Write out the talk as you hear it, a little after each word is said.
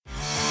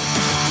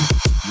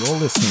You're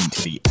listening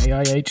to the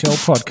AIHL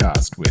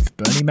podcast with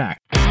Bernie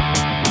Mac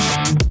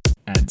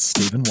and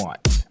Stephen White.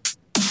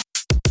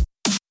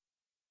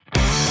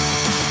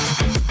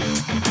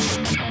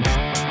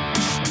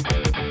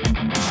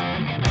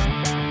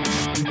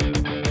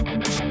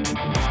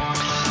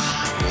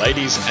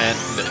 Ladies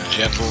and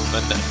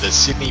gentlemen, the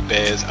Sydney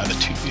Bears are the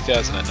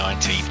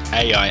 2019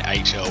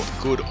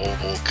 AIHL Good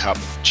All Cup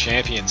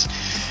champions.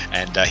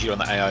 And here on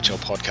the AIHL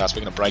podcast,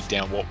 we're going to break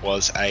down what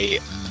was a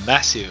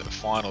massive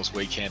finals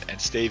weekend.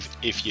 And Steve,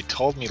 if you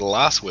told me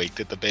last week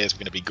that the Bears were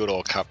going to be Good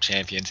All Cup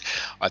champions,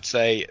 I'd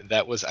say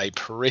that was a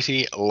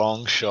pretty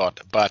long shot.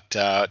 But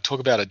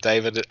talk about a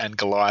David and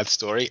Goliath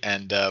story.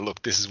 And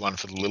look, this is one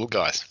for the little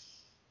guys.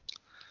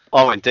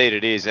 Oh, indeed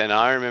it is. And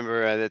I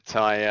remember that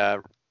I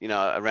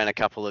ran a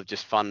couple of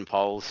just fun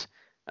polls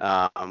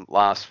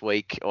last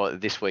week, or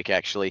this week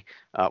actually,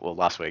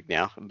 last week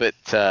now, but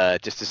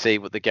just to see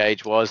what the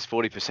gauge was.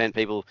 40%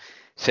 people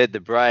said the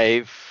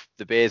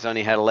Bears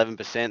only had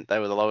 11%. They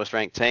were the lowest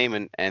ranked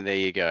team, and there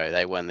you go.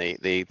 They won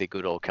the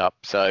Good All Cup.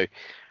 So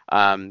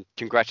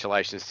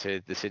congratulations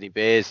to the Sydney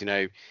Bears.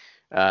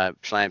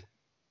 Schlampy,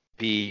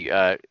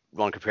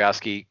 Ron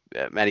Kaprowski,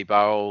 Matty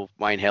Burrell,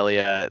 Wayne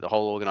Hellier, the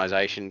whole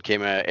organisation,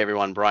 Kimmer,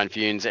 everyone, Brian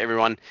Funes,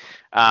 everyone.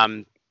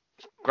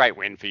 Great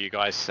win for you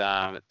guys.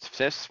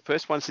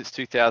 First one since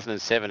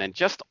 2007. And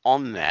just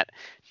on that,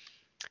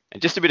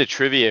 and just a bit of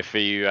trivia for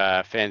you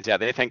fans out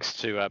there, thanks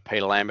to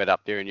Peter Lambert up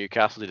there in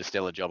Newcastle, did a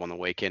stellar job on the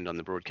weekend on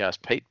the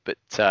broadcast, Pete. But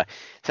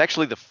it's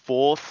actually the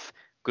fourth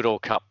Good All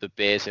Cup the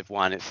Bears have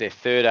won. It's their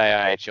third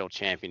AIHL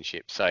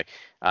championship. So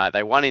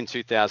they won in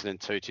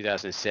 2002,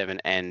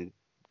 2007 and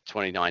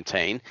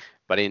 2019.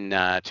 But in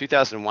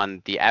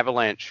 2001, the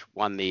Avalanche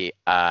won the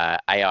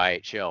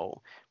AIHL,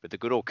 but the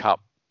Good All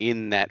Cup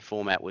in that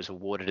format was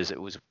awarded as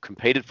it was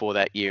competed for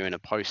that year in a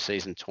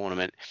postseason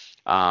tournament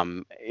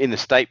in the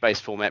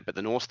state-based format, but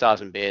the North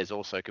Stars and Bears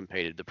also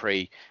competed, the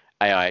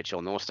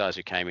pre-AIHL North Stars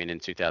who came in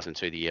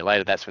 2002, the year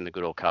later. That's when the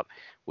Good All Cup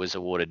was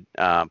awarded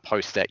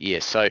post that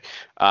year. So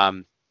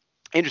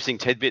interesting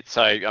tidbit.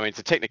 So, I mean, it's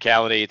a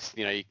technicality. It's,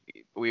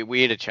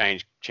 we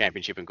interchange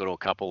championship and Good All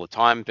Cup all the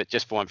time, but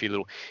just for one few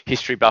little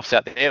history buffs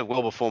out there,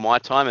 well before my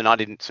time, and I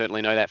didn't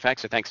certainly know that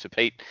fact, so thanks to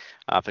Pete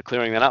for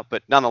clearing that up.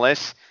 But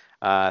nonetheless,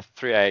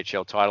 3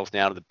 AHL titles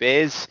now to the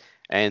Bears,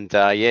 and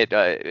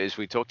as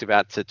we talked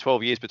about,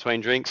 12 years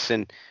between drinks,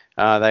 and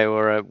they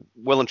were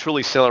well and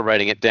truly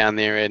celebrating it down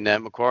there in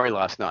Macquarie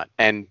last night,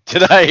 and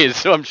today is,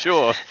 so I'm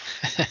sure.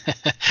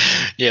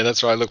 Yeah,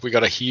 that's right. Look, we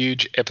got a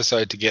huge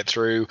episode to get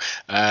through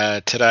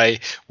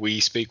today. We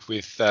speak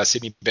with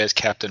Sydney Bears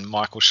captain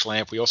Michael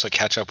Schlamp. We also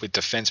catch up with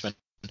defenseman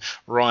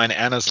Ryan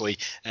Annesley,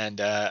 and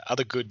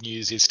other good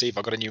news is, Steve,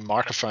 I got a new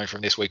microphone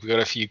from this week. We got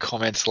a few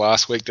comments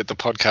last week that the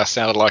podcast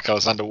sounded like I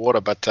was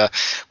underwater, but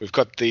we've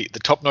got the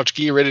top-notch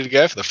gear ready to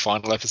go for the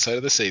final episode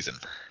of the season.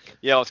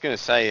 Yeah, I was going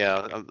to say,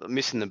 I'm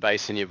missing the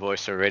bass in your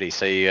voice already,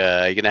 so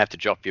you're going to have to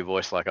drop your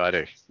voice like I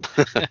do.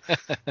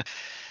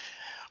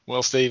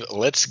 Well, Steve,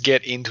 let's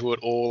get into it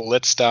all.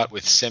 Let's start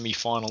with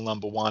semi-final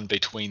number one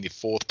between the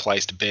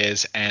fourth-placed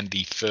Bears and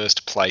the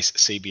first-place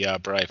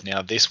CBR Brave.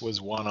 Now, this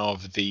was one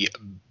of the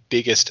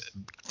biggest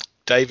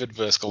David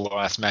versus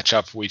Goliath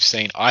matchup we've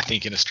seen, I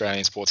think, in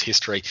Australian sports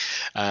history.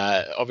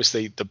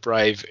 Obviously, the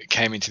Brave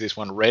came into this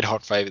one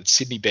red-hot favourites.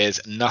 Sydney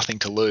Bears, nothing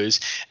to lose.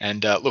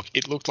 And look,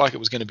 it looked like it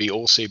was going to be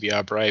all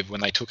CBR Brave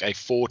when they took a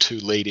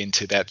 4-2 lead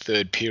into that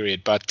third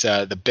period. But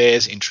the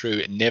Bears, in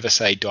true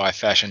never-say-die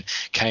fashion,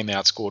 came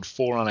out, scored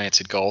 4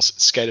 unanswered goals,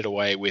 skated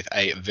away with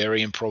a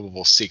very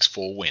improbable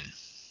 6-4 win.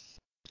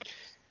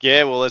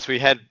 Yeah, well, as we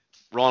had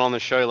Ron on the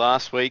show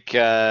last week, we've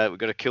got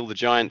to kill the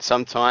Giant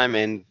sometime,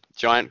 and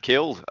Giant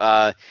killed.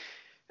 A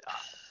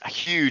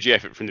huge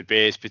effort from the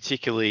Bears,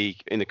 particularly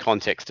in the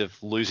context of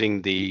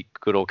losing the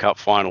Good All Cup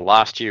final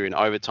last year in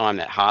overtime,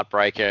 that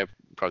heartbreaker,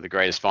 probably the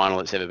greatest final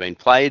that's ever been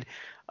played.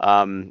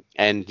 And,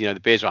 the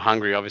Bears were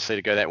hungry, obviously,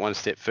 to go that one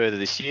step further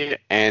this year,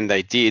 and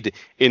they did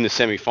in the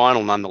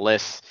semi-final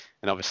nonetheless,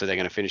 and obviously they're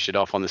going to finish it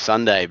off on the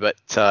Sunday. But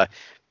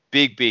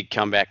big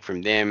comeback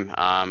from them.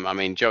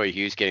 Joey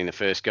Hughes getting the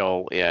first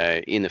goal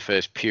in the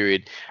first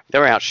period. They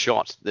were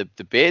outshot. The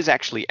Bears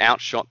actually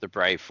outshot the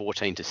Brave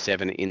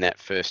 14-7 in that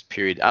first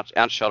period.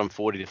 Outshot them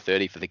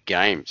 40-30 for the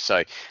game.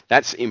 So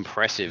that's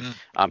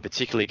impressive,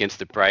 particularly against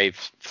the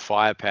Brave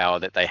firepower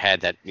that they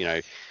had. That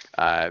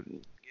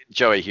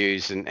Joey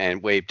Hughes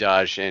and Weeb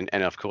Daj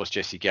and of course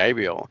Jesse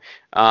Gabriel.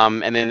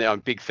 And then a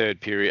big second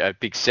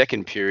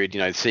period. The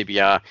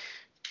CBR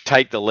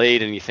take the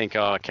lead and you think,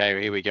 oh,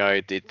 okay, here we go.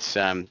 It's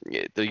the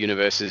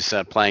universe is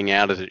playing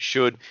out as it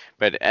should.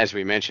 But as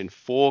we mentioned,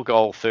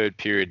 4-goal third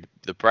period,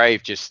 the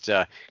Brave just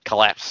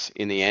collapse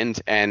in the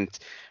end. And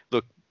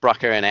look,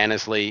 Brucker and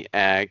Annesley,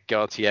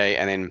 Gaultier,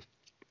 and then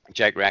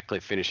Jake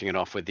Ratcliffe finishing it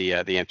off with the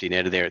empty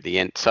netter there at the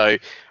end. So,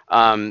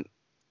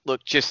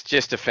 look,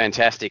 just a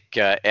fantastic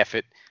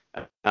effort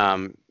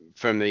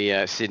from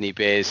the Sydney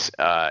Bears.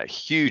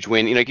 Huge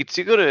win. You've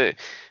got to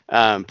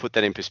put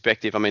that in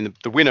perspective. I mean,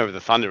 the win over the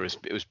Thunder was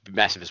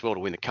massive as well to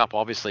win the Cup,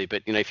 obviously.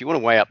 But if you want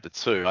to weigh up the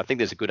two, I think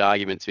there's a good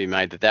argument to be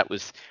made that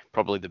was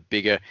probably the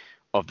bigger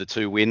of the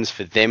two wins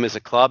for them as a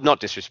club.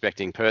 Not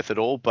disrespecting Perth at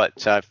all,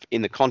 but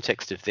in the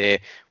context of their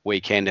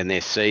weekend and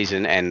their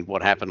season and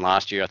what happened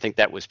last year, I think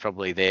that was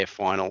probably their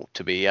final,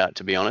 to be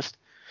honest.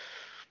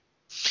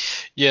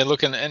 Yeah,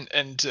 look, and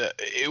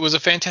it was a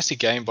fantastic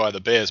game by the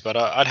Bears, but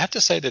I'd have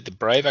to say that the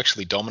Brave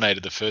actually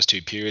dominated the first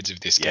two periods of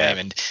this game,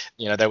 and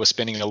they were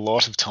spending a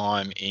lot of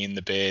time in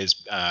the Bears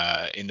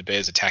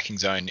attacking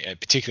zone,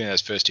 particularly in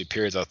those first two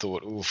periods. I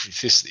thought,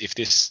 if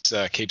this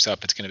keeps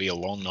up, it's going to be a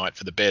long night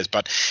for the Bears.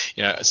 But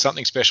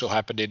something special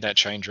happened in that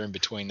change room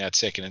between that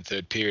second and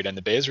third period, and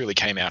the Bears really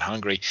came out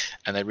hungry,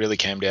 and they really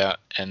came out,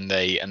 and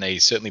they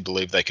certainly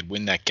believed they could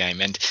win that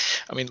game. And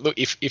I mean, look,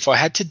 if I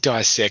had to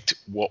dissect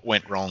what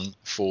went wrong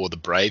for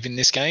the Brave in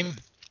this game,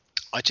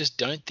 I just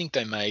don't think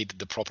they made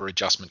the proper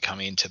adjustment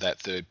coming into that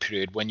third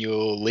period. When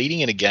you're leading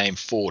in a game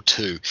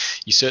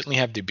 4-2, you certainly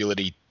have the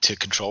ability to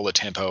control the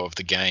tempo of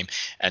the game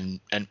and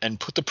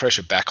put the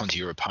pressure back onto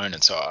your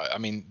opponent. So, I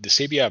mean, the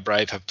CBR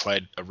Brave have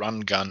played a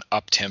run-gun,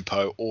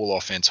 up-tempo,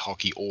 all-offense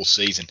hockey all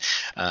season.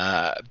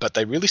 But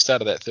they really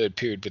started that third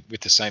period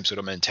with the same sort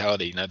of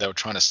mentality. They were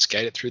trying to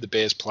skate it through the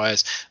Bears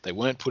players. They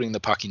weren't putting the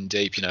puck in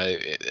deep.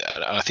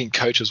 I think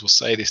coaches will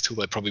say this till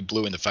they're probably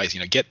blue in the face.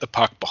 Get the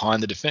puck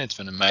behind the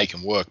defenseman and make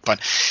them work. But,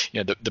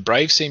 the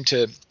Braves seem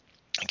to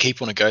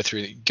keep on going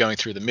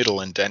through the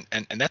middle, and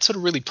that sort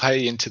of really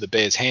played into the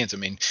Bears' hands. I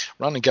mean,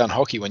 run and gun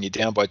hockey when you're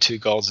down by 2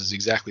 goals is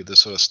exactly the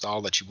sort of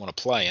style that you want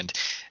to play, and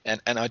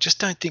I just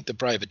don't think the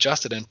Brave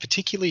adjusted, and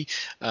particularly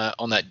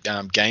on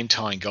that game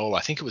tying goal,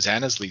 I think it was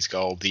Annesley's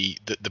goal. The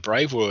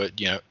Brave were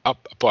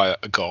up by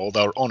a goal.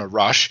 They were on a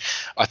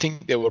rush. I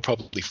think there were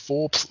probably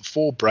four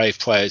Brave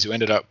players who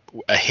ended up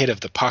ahead of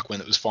the puck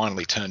when it was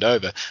finally turned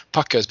over.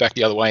 Puck goes back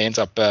the other way, ends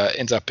up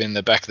in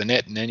the back of the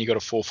net, and then you got a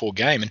 4-4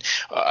 game. And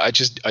I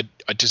just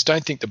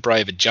don't think the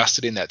Brave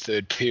adjusted in that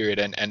third period,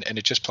 and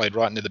it just played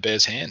right into the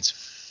Bears' hands.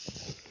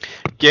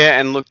 Yeah,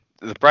 and look,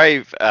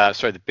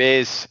 the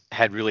Bears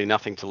had really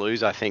nothing to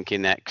lose, I think,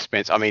 in that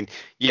expense. I mean,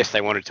 yes,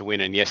 they wanted to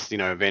win, and yes,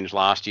 avenge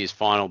last year's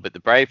final, but the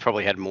Brave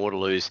probably had more to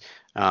lose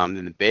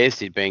than the Bears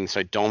did, being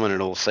so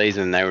dominant all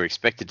season. They were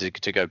expected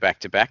to go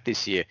back-to-back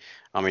this year.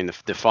 I mean,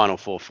 the Final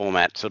Four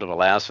format sort of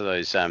allows for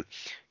those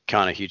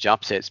kind of huge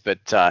upsets,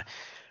 but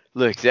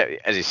look,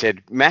 as you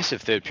said,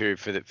 massive third period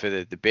for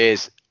the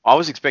Bears. I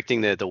was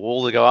expecting the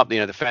wall to go up,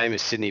 the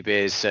famous Sydney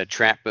Bears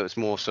trap, but it was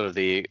more sort of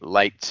the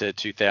late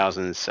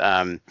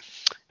 2000s,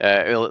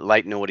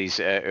 late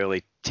noughties,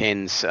 early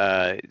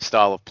 10s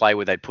style of play,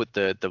 where they'd put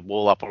the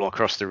wall up all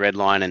across the red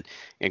line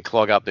and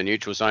clog up the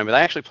neutral zone. But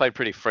they actually played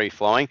pretty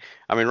free-flowing.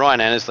 I mean,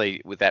 Ryan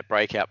Annesley with that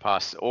breakout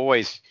pass,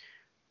 always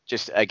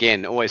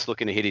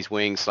looking to hit his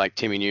wings like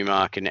Timmy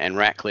Newmark and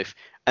Ratcliffe.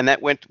 And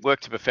that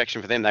worked to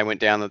perfection for them. They went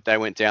down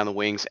the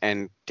wings,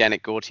 and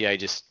Danik Gauthier,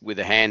 just with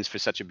the hands for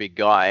such a big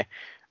guy,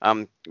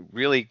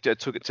 really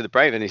took it to the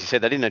Brave. And as you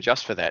said, they didn't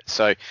adjust for that.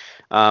 So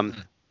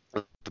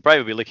the Brave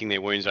will be licking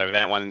their wounds over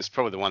that one, and it's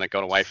probably the one that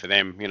got away for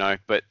them,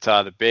 But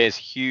the Bears,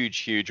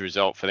 huge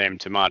result for them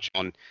to march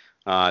on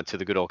to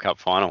the Good Old Cup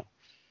final.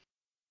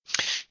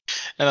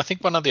 And I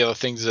think one of the other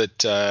things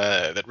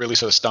that really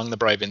sort of stung the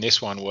Brave in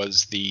this one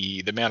was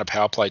the amount of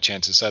power play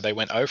chances. So they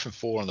went 0 from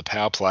 4 on the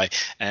power play,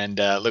 and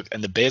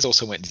and the Bears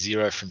also went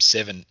 0 from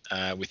 7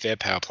 with their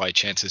power play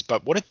chances.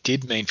 But what it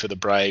did mean for the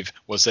Brave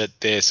was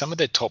that some of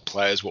their top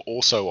players were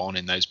also on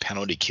in those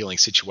penalty killing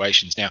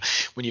situations. Now,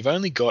 when you've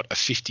only got a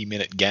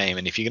 50-minute game,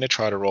 and if you're going to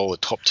try to roll the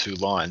top 2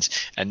 lines,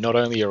 and not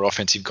only are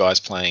offensive guys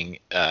playing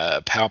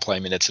power play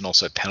minutes and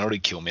also penalty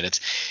kill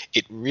minutes,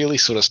 it really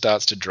sort of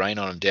starts to drain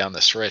on them down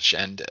the stretch.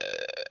 And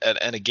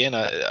again,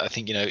 I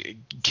think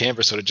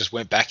Canberra sort of just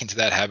went back into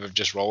that habit of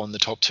just rolling the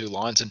top 2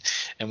 lines,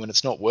 and when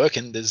it's not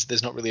working,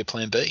 there's not really a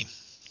plan B.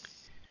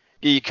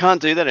 Yeah, you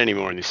can't do that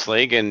anymore in this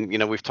league, and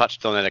we've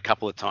touched on it a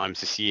couple of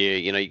times this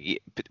year.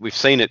 We've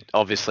seen it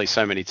obviously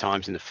so many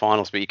times in the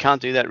finals, but you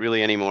can't do that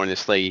really anymore in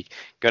this league.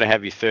 You've got to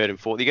have your third and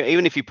fourth.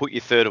 Even if you put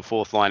your third or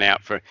fourth line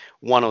out for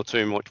one or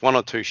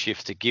two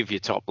shifts to give your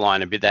top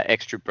line a bit that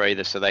extra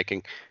breather so they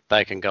can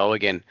go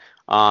again.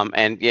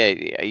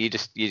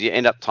 You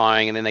end up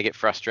tiring, and then they get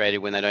frustrated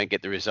when they don't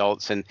get the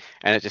results, and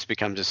it just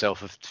becomes a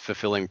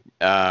self-fulfilling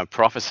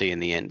prophecy in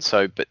the end.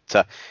 So, but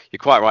you're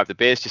quite right. The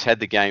Bears just had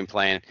the game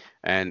plan,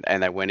 and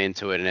they went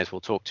into it. And as we'll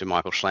talk to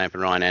Michael Schlamp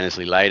and Ryan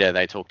Annesley later,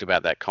 they talked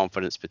about that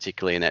confidence,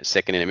 particularly in that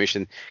second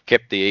intermission,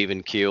 kept the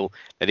even keel.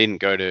 They didn't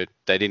go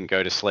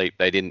to sleep.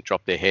 They didn't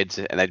drop their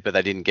heads, but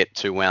they didn't get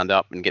too wound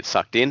up and get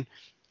sucked in,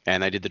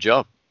 and they did the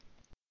job.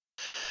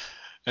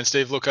 And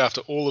Steve, look,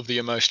 after all of the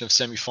emotion of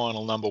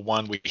semi-final number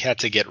 1, we had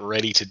to get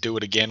ready to do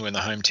it again when the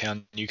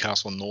hometown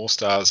Newcastle North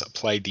Stars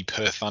played the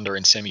Perth Thunder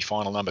in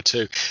semi-final number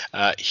 2.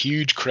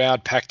 Huge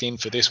crowd packed in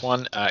for this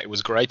one. It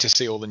was great to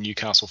see all the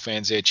Newcastle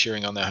fans there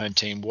cheering on their home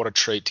team. What a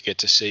treat to get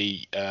to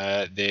see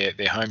their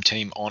home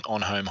team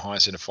on home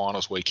highs in a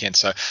finals weekend.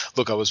 So,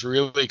 look, I was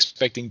really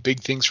expecting big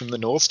things from the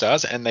North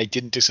Stars, and they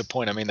didn't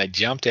disappoint. I mean, they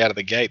jumped out of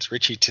the gates.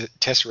 Richie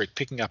Tesaric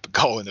picking up a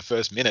goal in the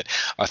first minute.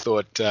 I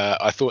thought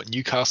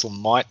Newcastle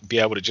might be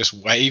able able to just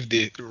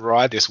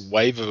ride this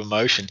wave of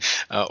emotion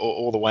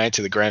all the way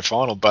into the grand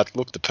final. But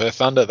look, the Perth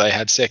Thunder, they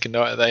had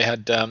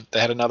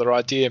another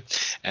idea,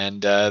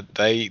 and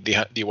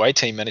the away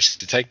team managed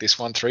to take this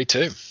one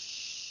 3-2.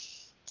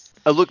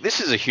 Look, this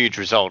is a huge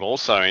result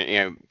also,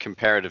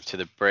 comparative to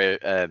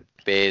the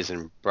Bears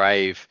and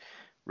Brave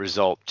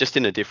result, just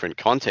in a different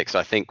context,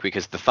 I think,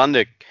 because the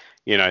Thunder,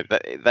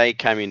 they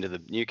came into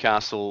the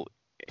Newcastle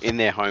in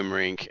their home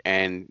rink,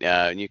 and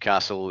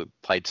Newcastle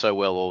played so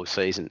well all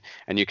season,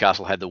 and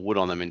Newcastle had the wood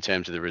on them in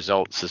terms of the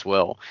results as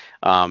well,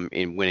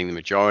 in winning the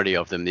majority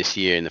of them this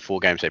year in the 4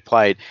 games they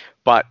played.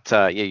 But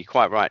you're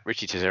quite right.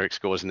 Richie Tezeric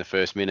scores in the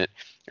first minute,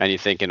 and you're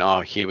thinking,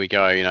 oh, here we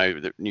go.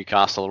 The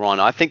Newcastle are on.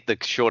 I think the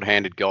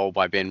short-handed goal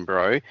by Ben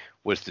Breau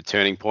was the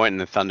turning point,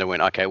 and the Thunder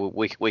went, okay, well,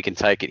 we can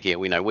take it here.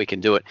 We know we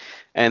can do it,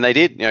 and they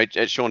did.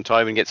 Sean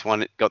Tobin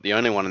got the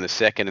only one in the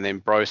second, and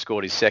then Breau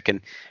scored his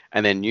second,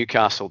 and then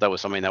Newcastle. That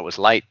was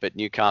late, but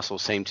Newcastle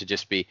seemed to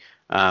just be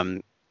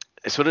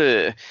sort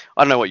of,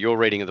 I don't know what your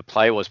reading of the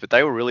play was, but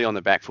they were really on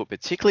the back foot,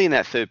 particularly in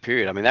that third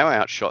period. I mean, they were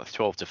outshot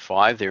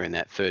 12-5 there in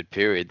that third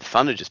period. The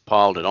Thunder just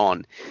piled it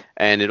on,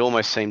 and it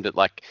almost seemed that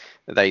like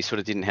they sort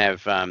of didn't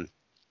have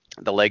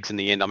the legs in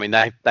the end. I mean,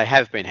 they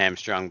have been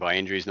hamstrung by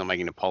injuries, not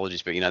making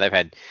apologies, but they've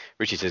had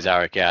Richie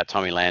Tezeric out,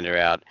 Tommy Lander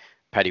out,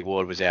 Paddy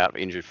Ward was out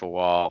injured for a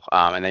while,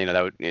 and then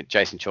they were,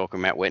 Jason Chalker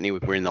and Matt Whitney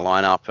were in the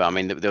lineup. I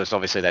mean, there was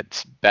obviously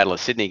that Battle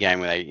of Sydney game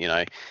where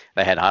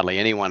they had hardly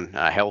anyone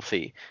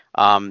healthy.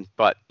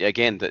 But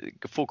again, the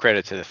full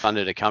credit to the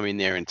Thunder to come in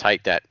there and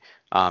take that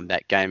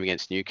game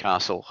against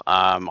Newcastle.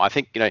 I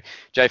think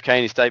JFK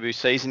in his debut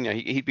season,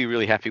 he'd be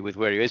really happy with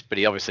where he is, but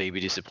he'd be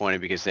disappointed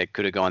because they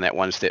could have gone that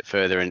one step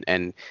further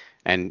and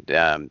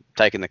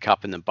taken the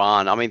cup in the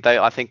barn. I mean,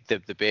 I think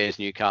the Bears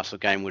Newcastle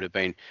game would have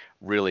been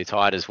really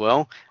tight as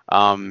well.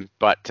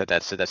 But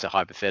that's a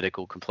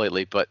hypothetical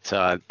completely. But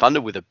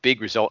Thunder with a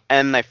big result,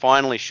 and they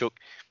finally shook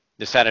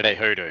the Saturday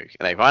Hoodoo.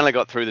 They finally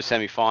got through the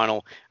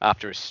semi-final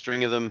after a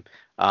string of them,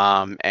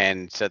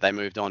 and so they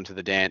moved on to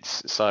the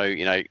dance. So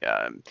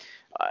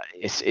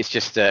it's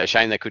just a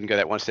shame they couldn't go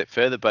that one step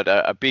further, but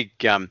a big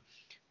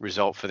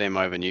result for them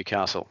over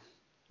Newcastle.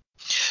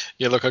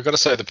 Yeah, look, I've got to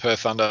say the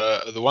Perth Thunder,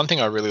 the one thing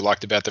I really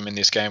liked about them in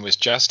this game was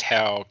just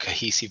how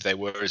cohesive they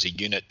were as a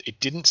unit. It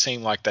didn't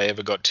seem like they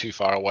ever got too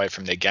far away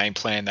from their game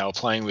plan. They were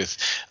playing with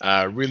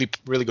really,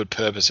 really good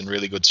purpose and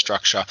really good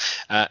structure,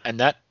 and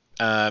that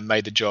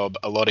made the job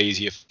a lot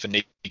easier for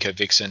Nico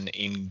Vixen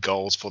in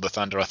goals for the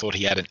Thunder. I thought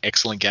he had an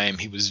excellent game.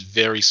 He was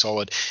very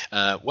solid.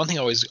 One thing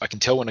I can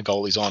tell when a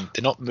goal is on,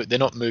 they're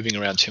not moving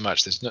around too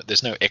much.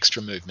 There's no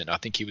extra movement. I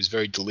think he was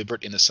very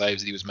deliberate in the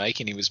saves that he was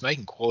making. He was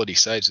making quality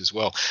saves as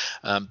well.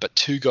 But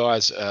two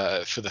guys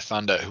for the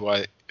Thunder who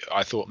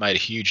I thought made a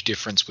huge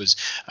difference was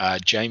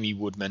Jamie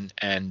Woodman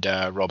and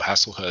Rob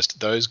Hasselhurst.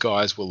 Those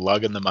guys were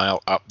lugging the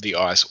mail up the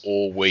ice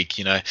all week.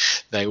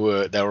 They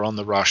were on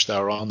the rush. They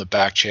were on the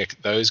back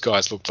check. Those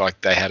guys looked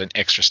like they had an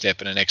extra step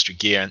and an extra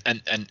gear.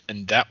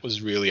 And that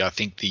was really, I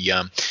think, the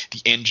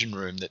engine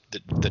room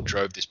that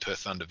drove this Perth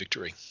Thunder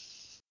victory.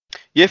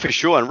 Yeah, for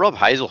sure. And Rob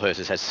Hazelhurst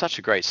has had such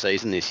a great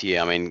season this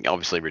year. I mean,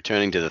 obviously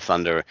returning to the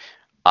Thunder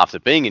after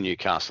being in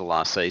Newcastle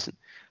last season.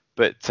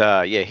 But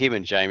him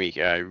and Jamie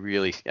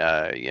really,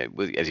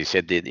 as you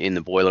said, in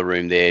the boiler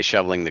room there,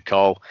 shoveling the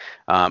coal,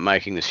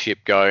 making the ship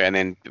go, and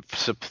then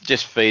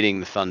just feeding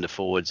the Thunder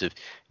forwards of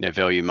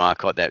Value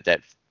Marcotte,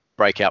 that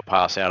breakout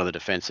pass out of the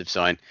defensive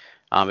zone.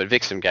 But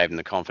Vixen gave them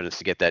the confidence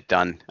to get that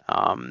done.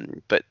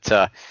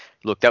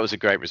 Look, that was a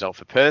great result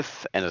for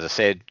Perth. And as I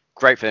said,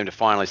 great for them to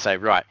finally say,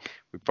 right,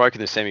 we've broken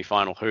the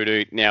semi-final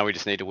hoodoo. Now we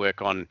just need to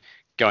work on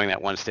going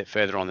that one step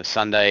further on the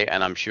Sunday.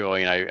 And I'm sure,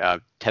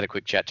 had a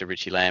quick chat to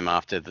Richie Lamb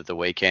after the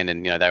weekend,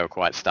 and, they were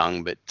quite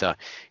stung. But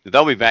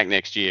they'll be back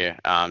next year.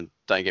 Don't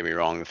get me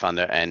wrong, the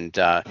Thunder. And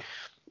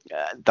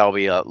they'll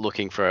be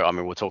looking for,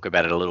 we'll talk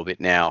about it a little bit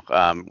now.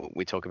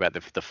 We talk about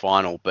the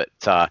final. But,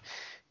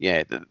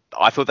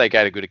 I thought they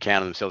gave a good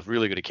account of themselves,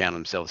 really good account of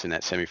themselves in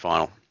that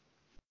semi-final.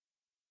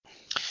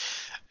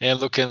 Yeah,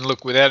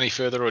 look, without any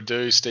further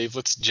ado, Steve,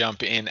 let's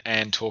jump in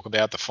and talk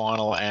about the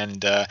final.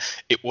 And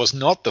it was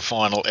not the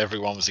final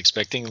everyone was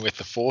expecting, with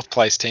the fourth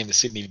place team, the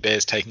Sydney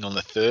Bears, taking on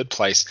the third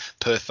place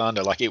Perth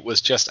Thunder. Like, it was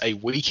just a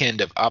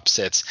weekend of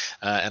upsets.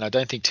 And I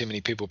don't think too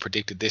many people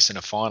predicted this in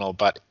a final,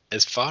 but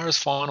as far as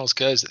finals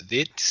goes,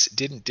 this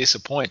didn't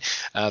disappoint.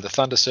 The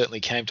Thunder certainly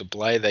came to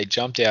play. They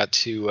jumped out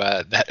to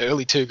that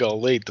early 2-goal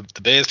lead.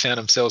 The Bears found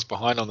themselves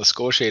behind on the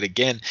score sheet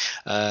again,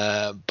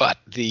 but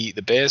the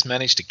Bears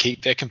managed to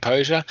keep their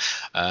composure.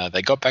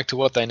 They got back to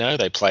what they know.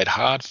 They played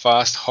hard,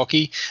 fast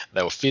hockey.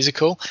 They were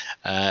physical,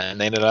 and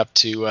they ended up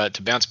to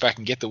bounce back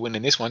and get the win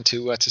in this one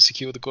to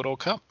secure the Goodall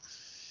Cup.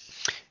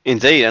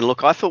 Indeed, and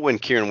look, I thought when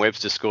Kieran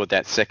Webster scored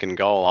that second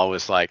goal, I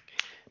was like,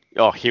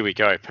 oh, here we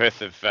go. Perth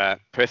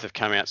have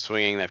come out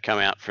swinging. They've come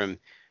out from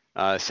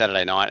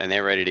Saturday night, and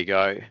they're ready to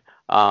go.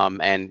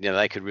 And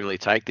they could really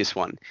take this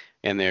one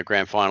in their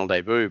grand final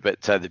debut.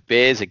 But the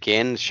Bears,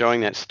 again,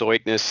 showing that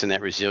stoicness and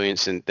that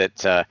resilience and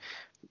that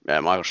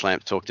Michael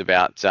Schlamp talked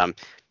about.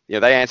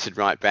 They answered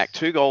right back.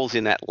 2 goals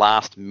in that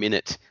last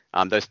minute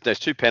Those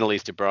two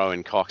penalties to Bro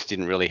and Cox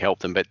didn't really help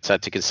them, but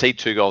to concede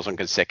 2 goals on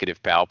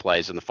consecutive power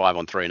plays on the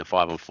 5-on-3 and the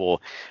 5-on-4,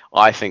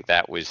 I think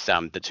that was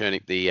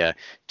the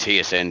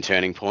TSN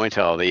turning point.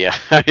 Or the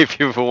if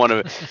you want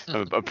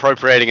to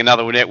appropriating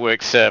another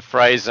network's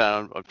phrase,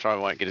 I'm trying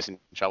to won't get us in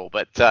trouble.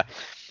 But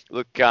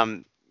look,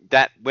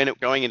 that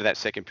going into that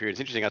second period, it's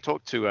interesting. I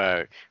talked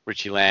to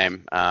Richie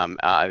Lamb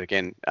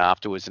again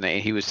afterwards, and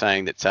he was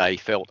saying that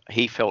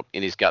he felt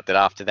in his gut that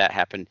after that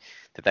happened,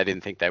 that they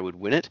didn't think they would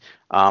win it.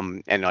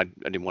 And I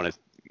don't want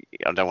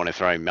to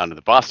throw him under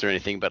the bus or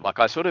anything, but like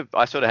I sort of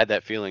had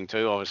that feeling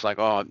too. I was like,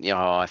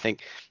 I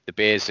think the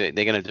Bears, they're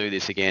going to do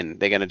this again.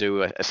 They're going to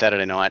do a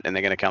Saturday night, and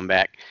they're going to come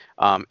back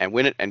and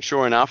win it. And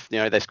sure enough,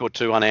 they scored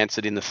 2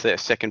 unanswered in the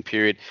second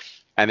period.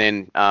 And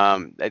then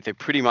they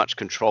pretty much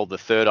controlled the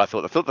third. I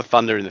thought the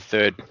Thunder in the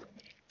third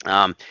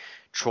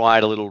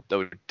tried a little. They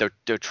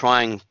were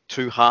trying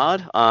too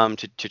hard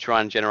to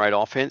try and generate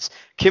offense.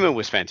 Kimmer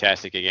was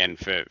fantastic again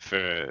for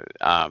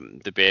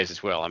the Bears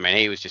as well. I mean,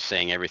 he was just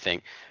seeing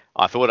everything.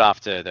 I thought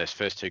after those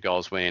first 2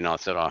 goals went in, I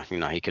thought,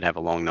 he could have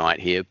a long night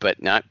here.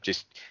 But no,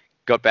 just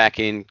got back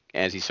in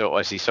as he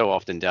so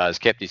often does,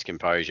 kept his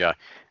composure,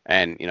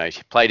 and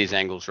he played his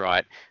angles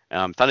right.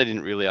 Thunder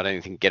didn't really, I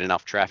don't think, get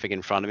enough traffic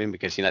in front of him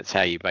because that's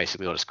how you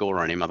basically got to score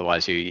on him.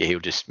 Otherwise, he'll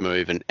just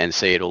move and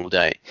see it all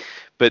day.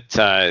 But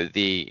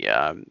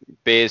the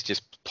Bears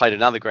just played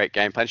another great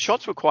game plan.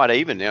 Shots were quite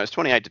even. It was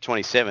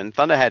 28-27.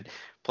 Thunder had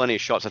plenty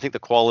of shots. I think the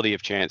quality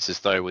of chances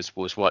though was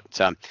what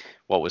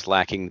was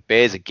lacking.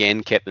 Bears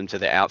again kept them to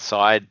the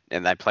outside,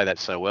 and they play that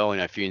so well.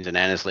 Funes and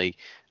Annesley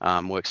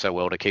work so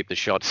well to keep the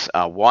shots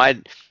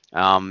wide,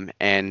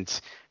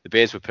 and the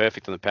Bears were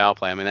perfect on the power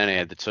play. I mean, they only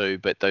had the 2,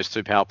 but those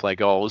 2 power play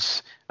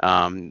goals,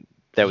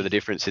 they were the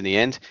difference in the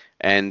end.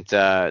 And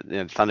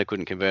Thunder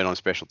couldn't convert on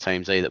special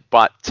teams either.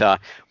 But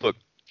look,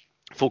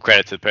 full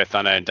credit to the Perth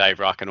Thunder and Dave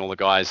Ruck and all the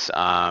guys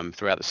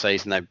throughout the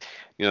season.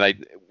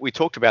 We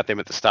talked about them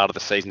at the start of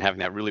the season having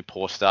that really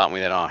poor start, and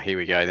we thought, here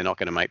we go, they're not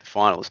going to make the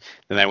finals.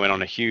 Then they went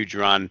on a huge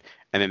run,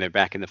 and then they're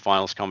back in the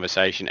finals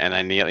conversation, and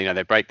they nearly,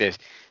 they break their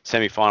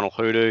semi-final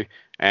hoodoo,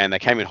 and they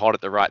came in hot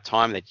at the right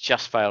time. They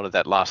just failed at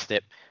that last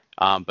step.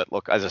 But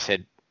look, as I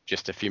said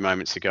just a few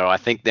moments ago, I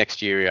think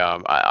next year,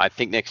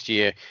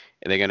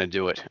 they're going to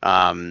do it.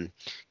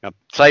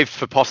 Save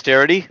for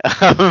posterity.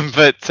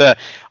 But I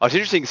was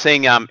interested in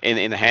seeing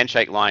in the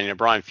handshake line,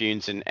 Brian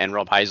Funes and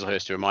Rob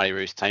Hazelhurst, who are Mighty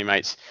Roos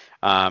teammates,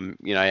 talking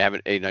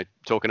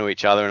to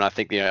each other. And I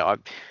think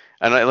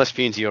unless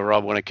Funesy or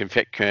Rob want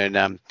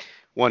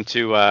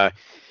to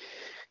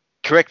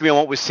correct me on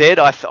what was said,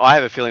 I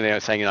have a feeling they were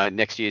saying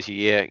next year's your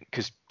year,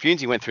 because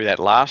Funesy went through that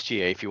last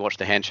year. If you watch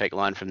the handshake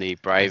line from the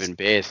Brave and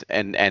Bears,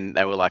 and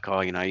they were like,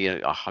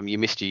 you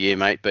missed your year,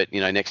 mate, but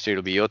next year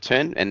it'll be your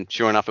turn. And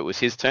sure enough, it was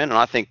his turn. And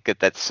I think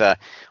that's going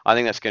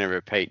to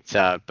repeat.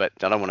 But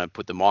I don't want to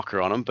put the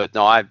mocker on them. But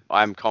no,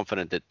 I'm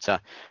confident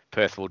that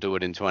Perth will do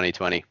it in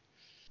 2020.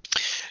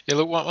 Yeah,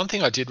 look, one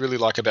thing I did really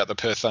like about the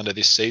Perth Thunder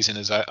this season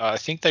is I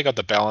think they got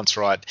the balance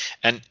right,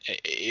 and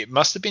it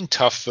must have been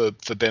tough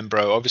for Ben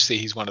Bro. Obviously,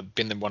 he's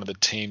been one of the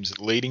team's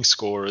leading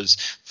scorers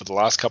for the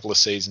last couple of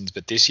seasons,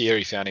 but this year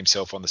he found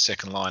himself on the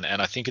second line,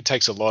 and I think it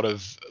takes a lot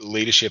of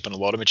leadership and a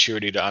lot of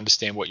maturity to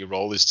understand what your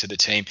role is to the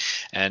team.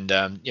 And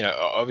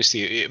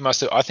obviously,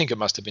 I think it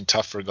must have been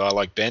tough for a guy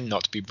like Ben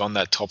not to be on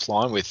that top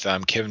line with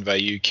Kevin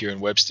Vayu,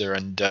 Kieran Webster,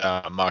 and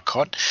Mark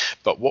Cott.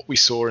 But what we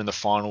saw in the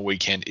final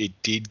weekend, it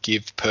did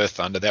give Perth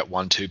Thunder that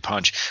 1-2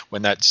 punch.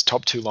 When that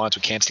top 2 lines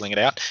were cancelling it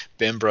out,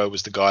 Ben Bro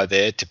was the guy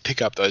there to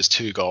pick up those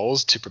 2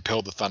 goals to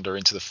propel the Thunder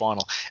into the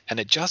final. And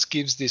it just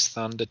gives this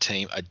Thunder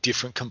team a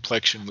different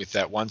complexion with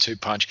that 1-2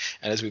 punch.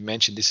 And as we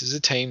mentioned, this is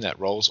a team that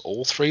rolls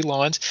all 3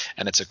 lines,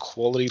 and it's a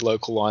quality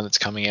local line that's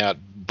coming out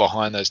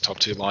behind those top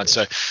 2 lines.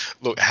 So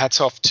look, hats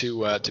off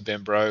to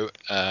Ben Bro.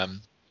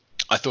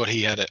 I thought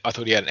he had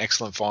an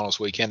excellent finals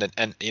weekend,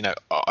 and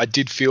I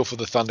did feel for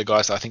the Thunder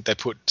guys. I think they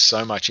put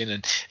so much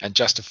in, and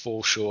just to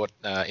fall short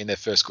in their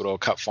first Goodall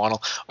Cup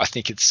final, I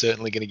think it's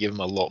certainly going to give them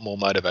a lot more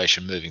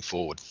motivation moving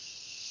forward.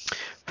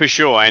 For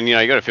sure, and you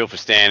got to feel for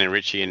Stan and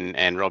Richie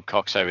and Rob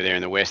Cox over there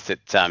in the West. That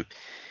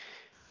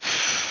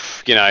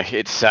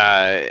it's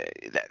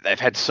they've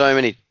had so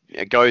many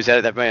goes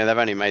at it. They've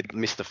only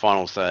missed the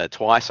finals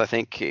twice, I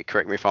think.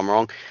 Correct me if I'm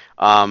wrong.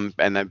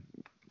 And they've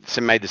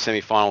made the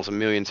semi-finals a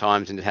million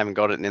times and haven't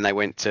got it, and then they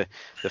went to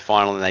the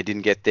final and they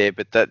didn't get there.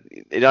 But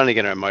it's only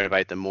going to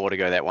motivate them more to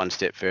go that one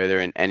step further.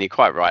 And you're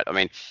quite right. I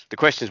mean, the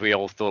questions we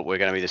all thought were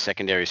going to be the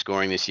secondary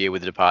scoring this year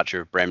with the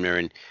departure of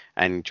Bremner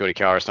and Geordie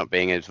Karis not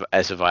being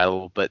as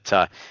available. But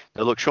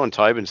look, Sean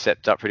Tobin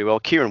stepped up pretty well.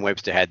 Kieran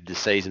Webster had the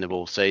season of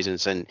all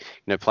seasons, and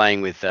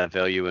playing with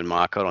Value and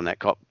Marcotte on that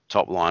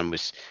top line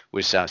was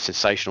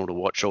sensational to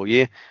watch all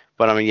year.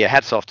 But I mean,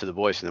 hats off to the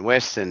boys in the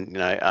West, and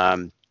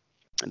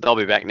they'll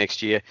be back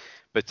next year.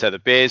 But the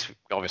Bears,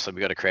 obviously,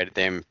 we've got to credit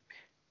them.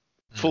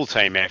 Full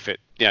team effort.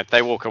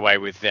 They walk away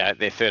with their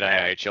third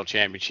AIHL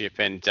championship,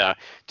 and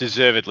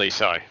deservedly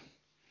so.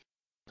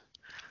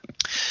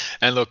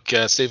 And look,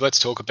 Steve, we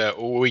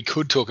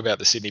could talk about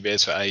the Sydney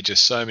Bears for ages.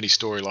 So many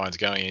storylines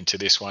going into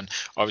this one.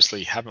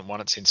 Obviously, haven't won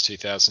it since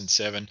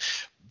 2007.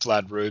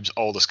 Vlad Rubes,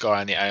 oldest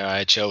guy in the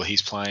AIHL,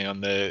 he's playing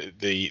on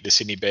the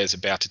Sydney Bears,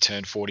 about to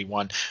turn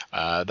 41.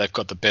 They've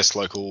got the best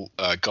local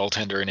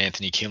goaltender in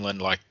Anthony Kinlan.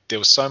 Like, there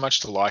was so much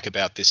to like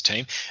about this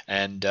team.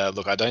 And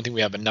look, I don't think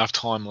we have enough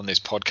time on this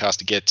podcast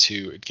to get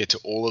to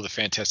all of the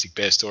fantastic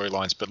Bears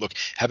storylines. But look,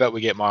 how about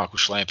we get Michael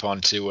Schlamp on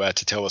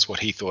to tell us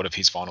what he thought of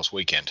his finals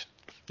weekend?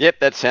 Yep,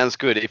 that sounds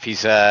good. If he's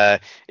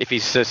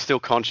still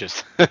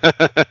conscious.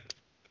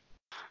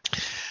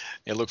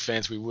 Now, look,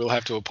 fans, we will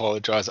have to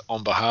apologise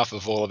on behalf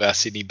of all of our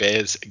Sydney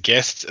Bears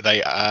guests.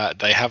 They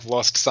have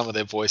lost some of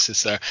their voices,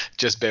 so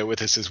just bear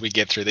with us as we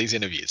get through these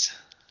interviews.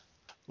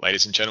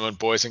 Ladies and gentlemen,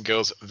 boys and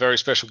girls, very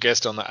special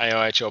guest on the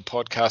AIHL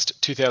podcast,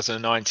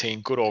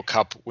 2019 Goodall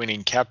Cup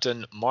winning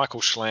captain,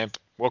 Michael Schlamp.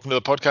 Welcome to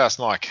the podcast,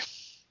 Mike.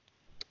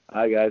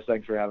 Hi, guys.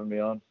 Thanks for having me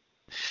on.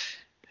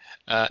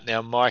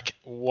 Now, Mike,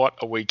 what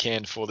a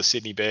weekend for the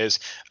Sydney Bears.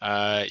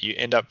 You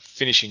end up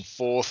finishing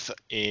fourth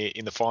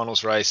in the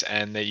finals race,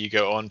 and then you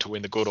go on to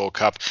win the Goodall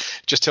Cup.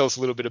 Just tell us a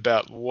little bit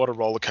about what a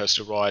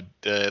rollercoaster ride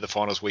the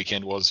finals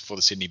weekend was for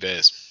the Sydney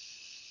Bears.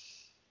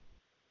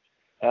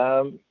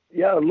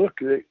 Yeah, look,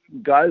 the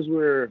guys we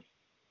were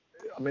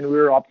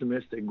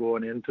optimistic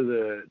going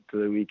into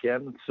the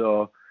weekend.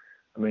 So,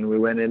 we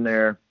went in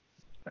there,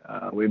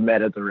 we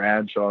met at the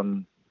ranch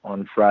on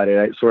Friday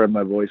night. Sorry,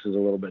 my voice is a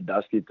little bit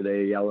dusty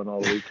today, yelling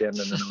all the weekend,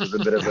 and then it was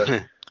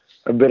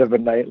a bit of a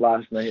night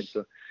last night.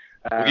 So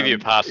we'll give you a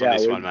pass on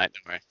this one, mate.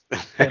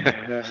 Don't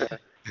worry.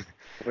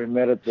 We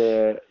met at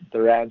the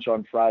ranch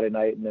on Friday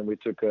night, and then we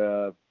took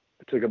a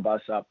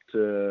bus up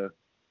to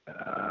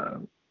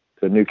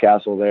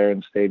Newcastle there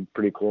and stayed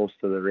pretty close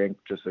to the rink,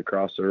 just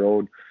across the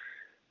road.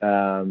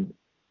 It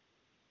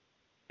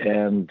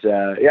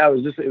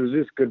was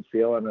just good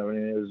feeling.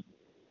 It was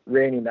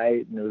rainy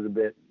night and it was a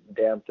bit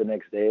damp the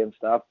next day and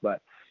stuff,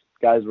 but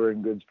guys were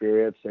in good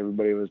spirits.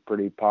 Everybody was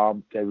pretty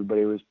pumped.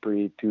 Everybody was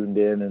pretty tuned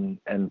in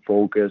and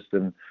focused,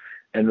 and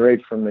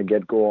right from the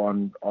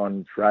get-go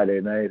on Friday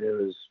night,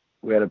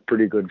 we had a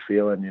pretty good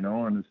feeling,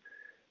 and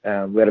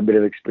we had a bit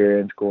of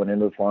experience going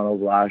into the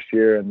finals last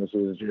year, and this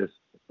was just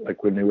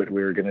like we knew what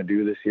we were going to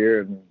do this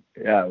year, and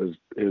yeah,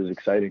 it was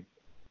exciting.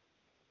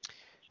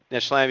 Now,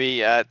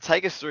 Schlammy,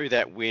 take us through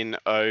that win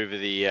over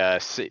the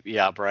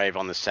CBR Brave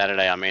on the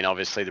Saturday.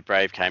 Obviously the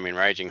Brave came in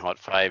raging hot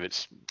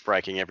favourites,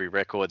 breaking every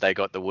record. They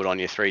got the wood on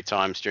you 3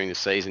 times during the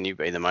season. You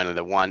beat them only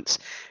the once,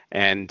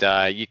 and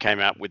you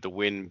came out with the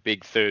win,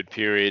 big third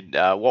period.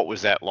 What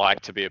was that like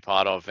to be a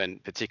part of,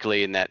 and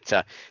particularly in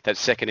that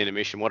second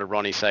intermission? What did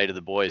Ronnie say to the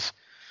boys?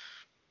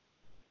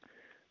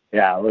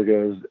 Yeah, look,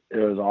 it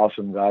was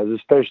awesome, guys,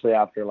 especially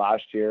after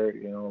last year,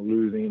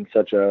 losing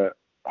such a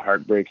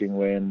heartbreaking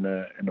win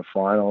in the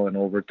final in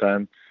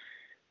overtime.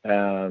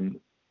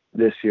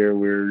 This year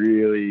we were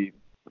really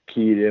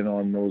keyed in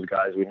on those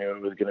guys. We knew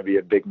it was going to be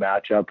a big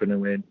matchup, and then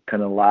we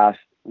kind of lost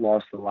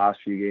the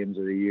last few games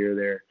of the year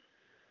there.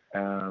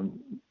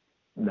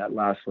 That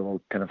last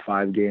little kind of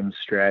 5-game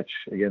stretch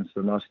against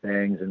the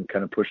Mustangs and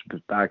kind of pushed us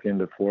back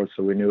into fourth,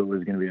 so we knew it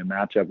was going to be a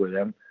matchup with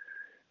them.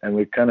 And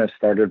we kind of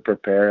started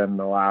preparing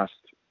the last,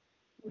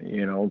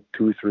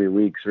 2-3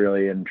 weeks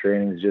really in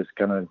trainings, just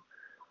kind of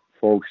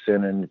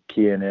focusing and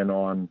keying in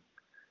on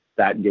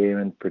that game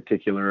in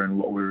particular and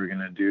what we were going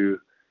to do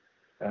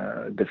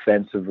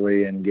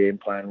defensively and game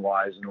plan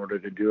wise in order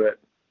to do it.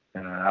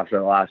 After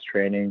the last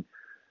training,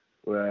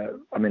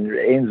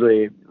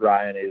 Ainsley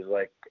Ryan is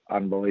like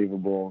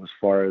unbelievable as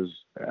far as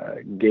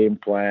game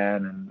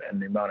plan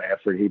and the amount of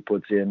effort he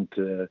puts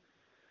into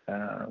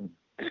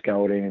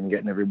scouting and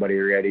getting everybody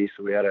ready.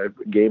 So we had a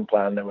game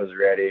plan that was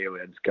ready. We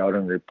had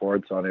scouting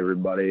reports on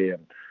everybody,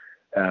 and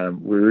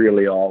we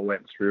really all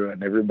went through it,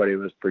 and everybody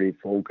was pretty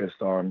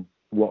focused on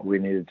what we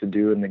needed to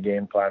do in the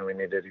game plan we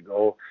needed to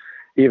go.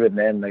 Even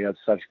then, they got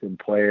such good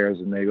players,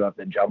 and they got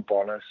the jump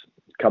on us,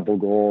 a couple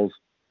goals.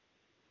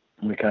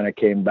 We kind of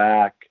came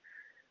back,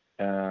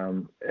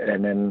 and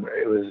then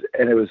it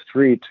was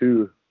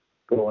 3-2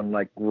 going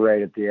like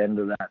right at the end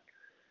of that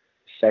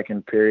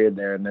second period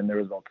there, and then there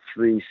was about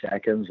 3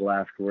 seconds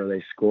left where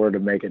they scored to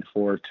make it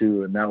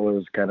 4-2, and that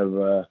was kind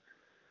of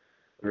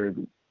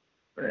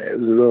it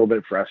was a little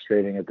bit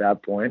frustrating at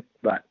that point.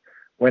 But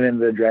went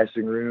into the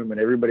dressing room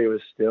and everybody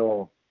was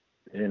still,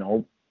 I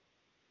don't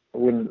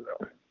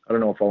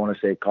know if I want to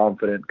say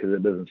confident because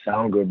it doesn't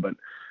sound good, but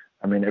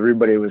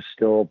everybody was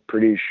still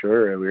pretty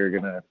sure we were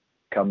going to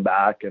come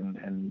back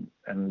and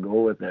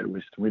go with it.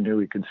 We knew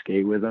we could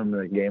skate with them.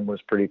 The game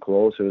was pretty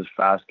close. It was a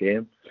fast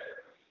game.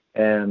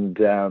 And,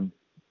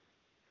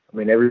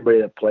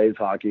 everybody that plays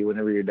hockey,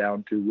 whenever you're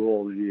down 2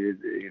 goals,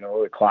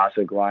 the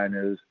classic line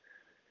is,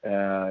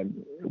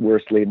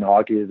 worst lead in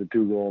hockey is a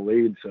 2-goal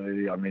lead. So,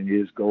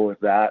 you just go with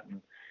that.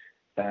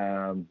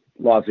 And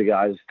lots of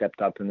guys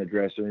stepped up in the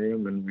dressing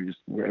room, and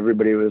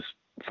everybody was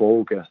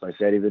focused. I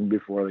said even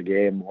before the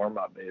game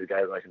warm-up, the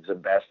guys, it's the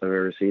best I've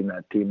ever seen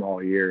that team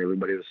all year.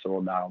 Everybody was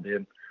so dialed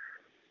in.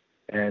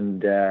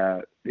 And,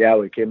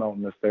 we came out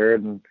in the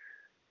third, and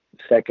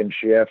second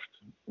shift,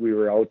 we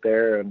were out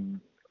there, and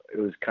it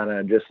was kind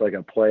of just like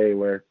a play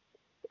where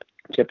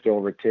tipped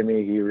over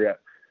Timmy. He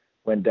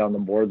went down the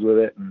boards with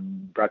it,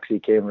 and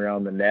Bruxy came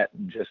around the net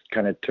and just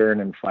kind of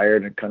turned and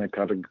fired, and kind of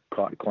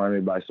caught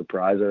Climby by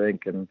surprise, I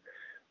think, and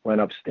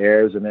went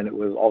upstairs. And then it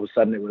was all of a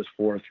sudden it was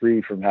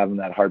 4-3 from having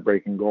that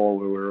heartbreaking goal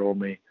where we were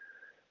only,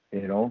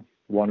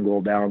 one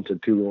goal down to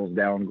 2 goals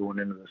down going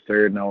into the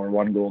third. Now we're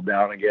 1 goal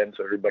down again,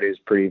 so everybody's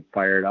pretty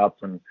fired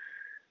up. And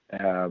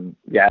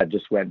it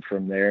just went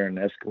from there and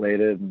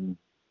escalated, and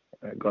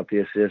got the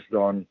assist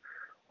on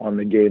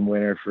the game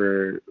winner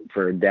for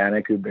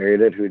Danik, who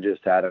buried it, who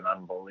just had an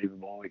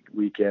unbelievable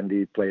weekend.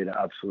 He played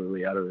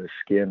absolutely out of his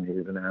skin. He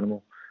was an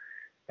animal.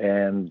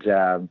 And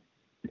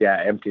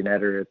empty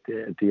netter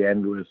at the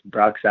end with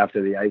Brooks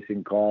after the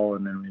icing call,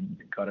 and then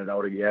we got it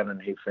out again,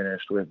 and he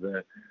finished with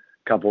a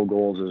couple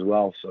goals as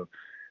well. So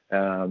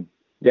it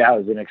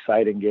was an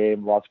exciting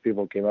game. Lots of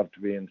people came up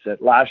to me and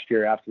said, last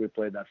year after we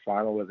played that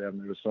final with them,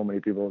 there were so many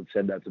people that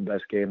said that's the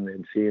best game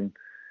they'd seen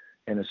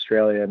in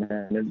Australia, and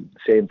the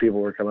same people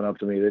were coming up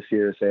to me this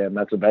year saying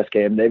that's the best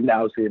game they've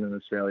now seen in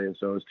Australia.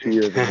 So it was 2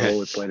 years ago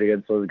we played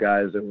against those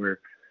guys that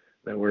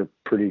were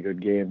pretty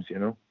good games,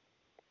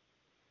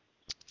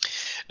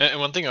 And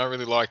one thing I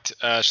really liked,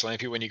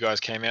 Schlampy, when you guys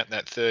came out in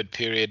that third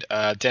period,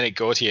 Danik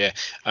Gauthier,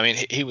 I mean,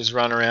 he was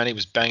running around, he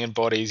was banging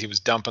bodies, he was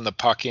dumping the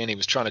puck in, he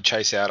was trying to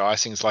chase out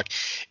icings. Like,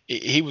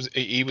 he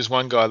was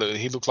one guy that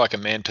he looked like a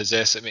man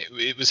possessed. I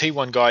mean, was he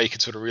one guy you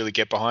could sort of really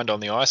get behind on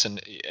the ice, and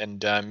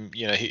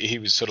he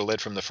was sort of led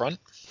from the front?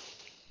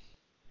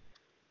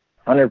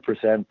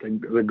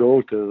 100%. The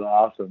goat is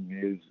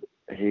awesome.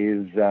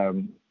 He's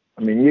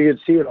I mean, you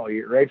could see it all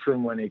year, right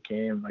from when he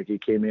came. Like, he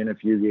came in a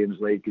few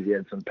games late because he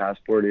had some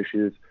passport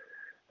issues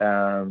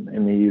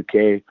in the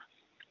UK.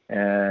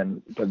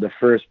 But the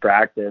first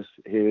practice,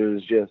 he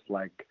was just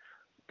like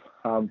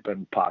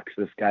pumping pucks.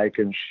 This guy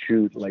can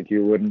shoot like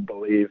you wouldn't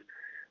believe.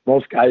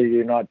 Most guys,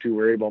 you're not too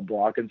worried about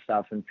blocking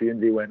stuff. And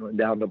Fienzi went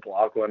down to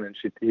block one, and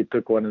he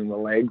took one in the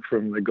leg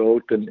from the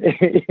goat. And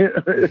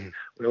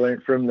we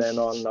learned from then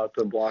on not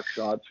to block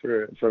shots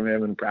from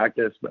him in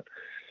practice. But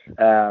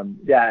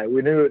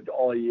we knew it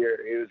all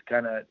year.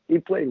 He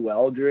played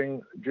well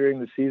during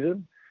the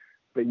season,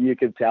 but you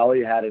could tell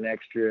he had an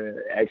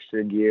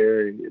extra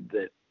gear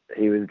that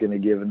he was going to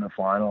give in the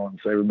final, and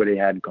so everybody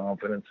had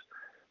confidence.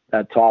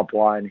 That top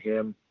line,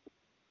 him,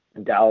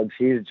 Dowds,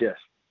 he's just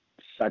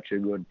such a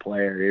good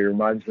player. He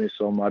reminds me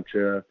so much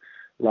of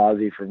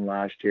Lozzie from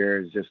last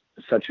year. He's just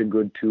such a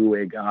good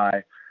two-way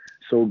guy,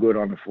 so good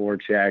on the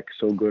forecheck,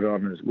 so good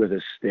with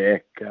his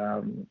stick,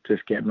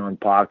 just getting on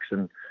pucks.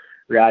 And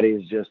Ratty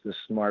is just a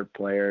smart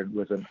player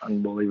with an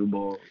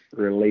unbelievable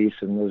release,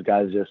 and those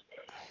guys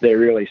they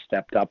really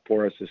stepped up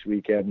for us this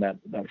weekend, that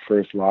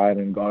first line,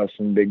 and got us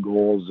some big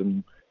goals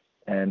and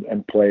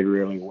played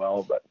really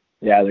well. But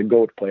the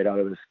GOAT played out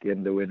of his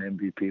skin to win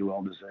MVP,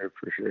 well deserved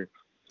for sure.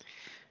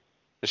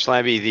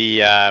 Schlamby,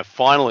 the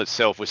final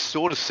itself was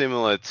sort of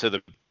similar to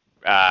the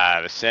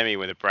semi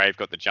where the Brave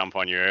got the jump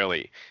on you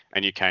early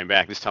and you came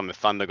back. This time the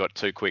Thunder got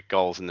 2 quick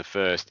goals in the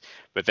first,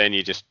 but then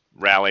you just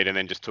rallied and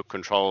then just took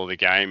control of the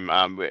game.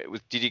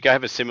 Did you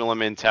have a similar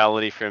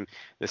mentality from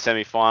the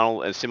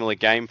semi-final, a similar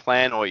game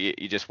plan, or you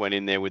just went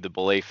in there with the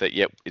belief that,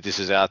 yep, this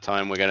is our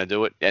time, we're going to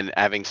do it? And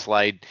having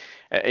Slade,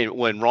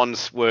 when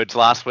Ron's words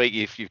last week,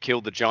 if you've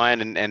killed the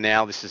giant and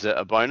now this is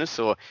a bonus,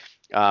 or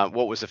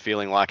what was the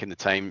feeling like in the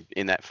team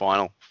in that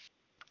final?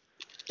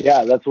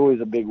 Yeah, that's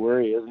always a big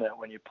worry, isn't it,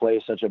 when you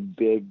play such a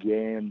big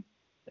game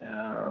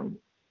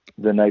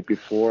the night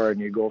before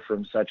and you go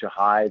from such a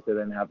high to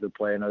then have to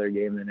play another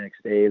game the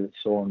next day that's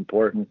so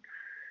important.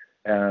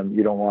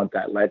 You don't want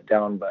that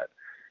letdown, but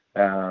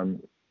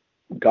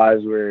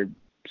guys were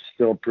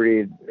still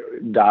pretty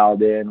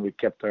dialed in. We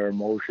kept our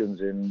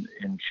emotions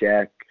in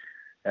check.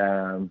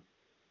 I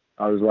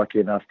was lucky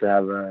enough to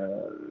have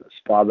a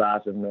spa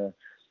bath in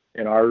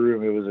our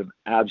room. It was an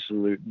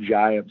absolute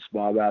giant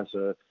spa bath.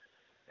 So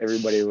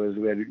everybody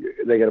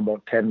they got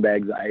about 10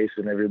 bags of ice,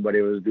 and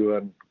everybody was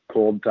doing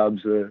cold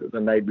tubs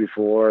the night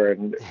before,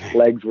 and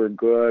legs were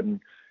good, and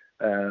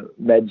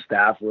med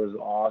staff was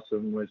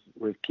awesome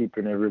with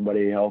keeping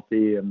everybody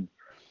healthy and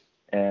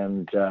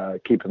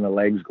keeping the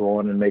legs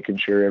going and making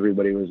sure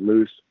everybody was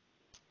loose.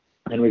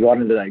 And we got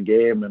into that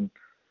game, and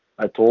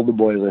I told the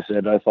boys, I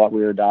said, I thought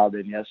we were dialed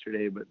in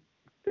yesterday, but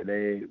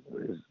today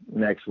is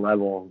next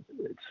level.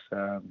 It's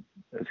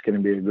going to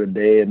be a good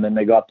day. And then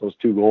they got those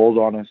 2 goals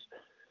on us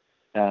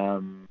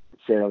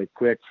fairly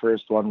quick.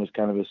 First one was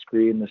kind of a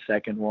screen. The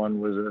second one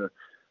was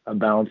a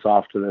bounce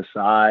off to the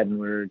side,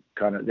 and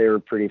they were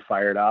pretty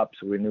fired up,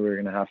 so we knew we were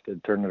going to have to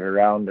turn it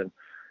around.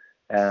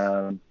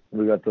 And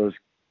we got those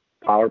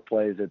power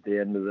plays at the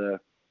end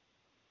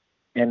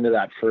of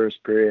that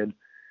first period,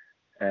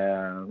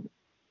 and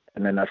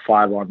then that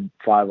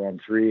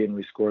 5-on-3, and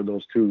we scored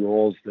those 2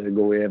 goals to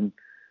go in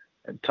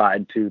and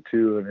tied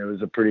 2-2, and it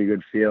was a pretty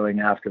good feeling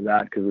after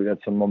that because we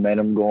got some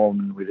momentum going,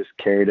 and we just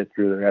carried it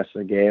through the rest of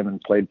the game and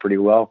played pretty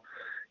well.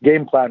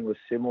 Game plan was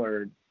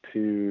similar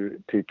to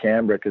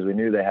Canberra because we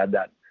knew they had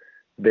that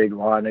big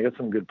line. They got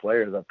some good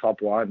players. That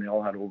top line, they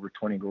all had over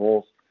 20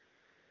 goals.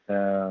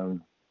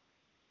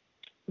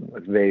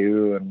 With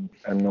Veu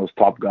and those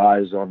top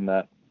guys on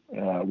that,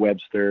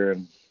 Webster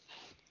and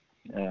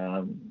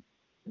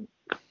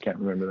can't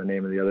remember the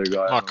name of the other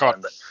guy.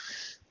 Marcotte.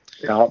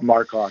 Yeah,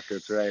 Marcotte,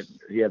 that's right.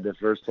 He had the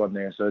first one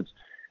there. So it's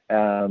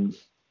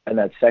and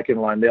that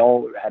second line, they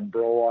all had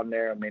Bro on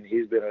there. I mean,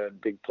 he's been a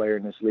big player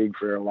in this league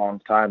for a long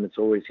time. It's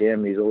always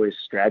him. He's always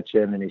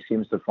stretching, and he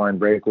seems to find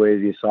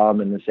breakaways. You saw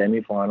him in the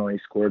semifinal. He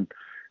scored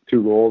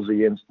 2 goals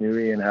against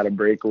Nui and had a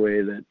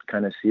breakaway that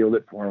kind of sealed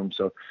it for him.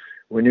 So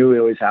we knew we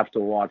always have to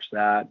watch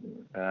that.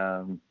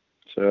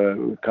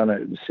 So kind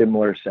of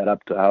similar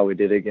setup to how we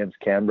did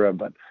against Canberra.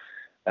 But,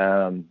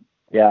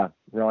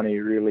 Ronnie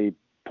really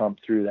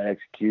pumped through that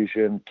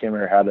execution.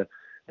 Kimmer had a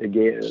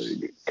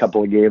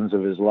couple of games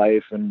of his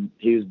life, and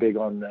he was big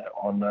on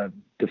the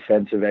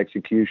defensive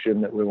execution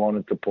that we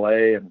wanted to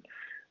play, and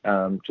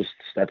just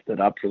stepped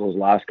it up for those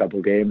last couple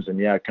of games, and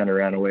kind of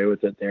ran away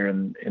with it there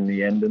in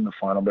the end in the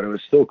final. But it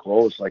was still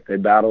close. Like, they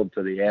battled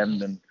to the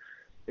end, and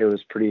it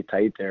was pretty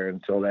tight there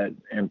until that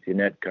empty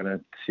net kind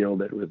of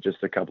sealed it with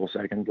just a couple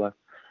seconds left.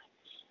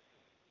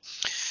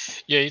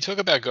 Yeah, you talk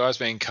about guys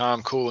being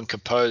calm, cool, and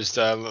composed.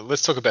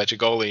 Let's talk about your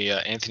goalie,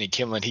 Anthony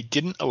Kimlin. He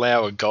didn't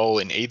allow a goal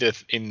in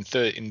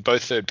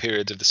both third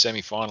periods of the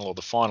semi-final or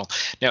the final.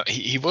 Now,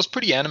 he was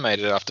pretty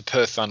animated after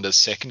Perth Thunder's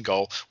second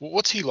goal.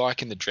 What's he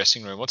like in the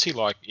dressing room? What's he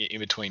like in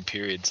between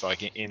periods,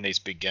 like in these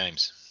big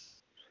games?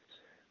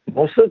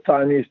 Most of the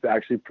time, he's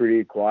actually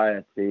pretty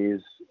quiet. He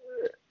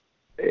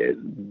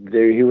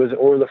was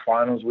over the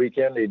finals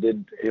weekend.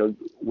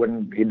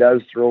 When he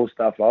does throw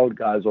stuff out,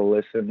 guys will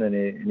listen,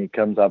 and he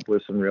comes up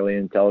with some really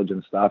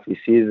intelligent stuff. He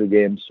sees the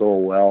game so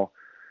well,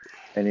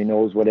 and he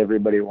knows what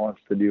everybody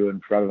wants to do in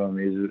front of him.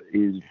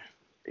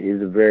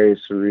 He's a very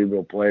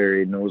cerebral player.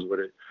 He knows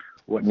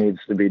what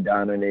needs to be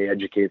done, and he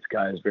educates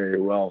guys very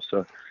well.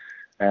 So,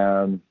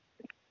 and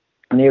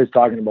he was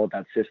talking about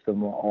that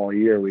system all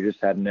year. We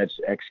just hadn't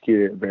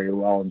executed it very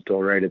well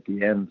until right at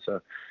the end.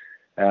 So,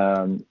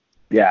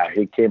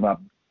 he came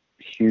up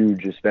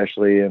huge,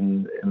 especially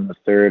in the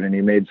third, and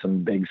he made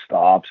some big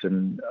stops.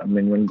 And I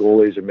mean, when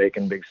goalies are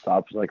making big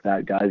stops like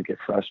that, guys get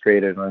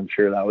frustrated, and I'm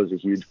sure that was a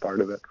huge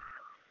part of it.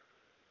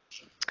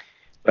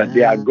 But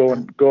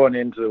going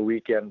into the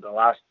weekend, the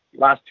last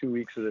 2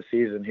 weeks of the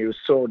season, he was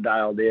so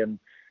dialed in,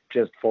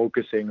 just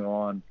focusing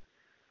on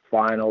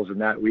finals.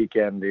 And that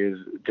weekend, he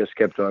just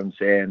kept on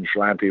saying,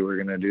 "Schlampy, we're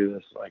gonna do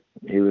this." Like,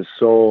 he was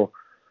so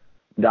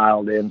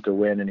dialed in to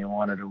win, and he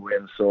wanted to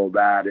win so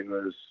bad. It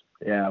was.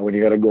 Yeah, when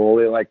you got a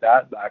goalie like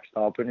that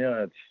backstopping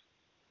you,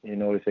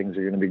 things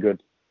are going to be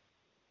good.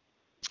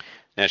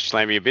 Now,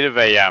 Schlampy, a bit of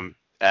a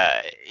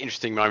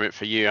interesting moment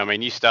for you. I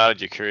mean, you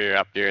started your career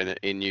up there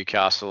in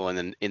Newcastle, and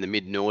then in the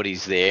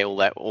mid-noughties there,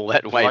 all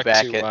that way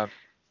back.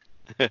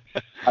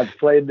 I've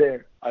played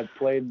there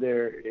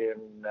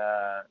in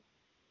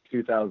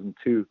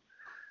 2002.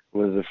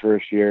 Was the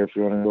first year. If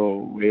you want to go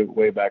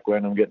way back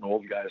when, I'm getting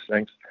old, guys.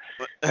 Thanks.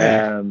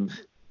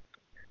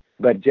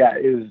 But yeah,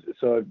 it was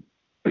so.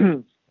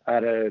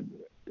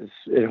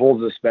 It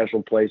holds a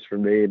special place for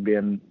me,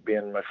 being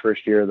my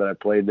first year that I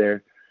played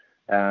there.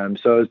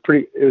 So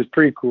it was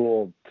pretty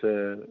cool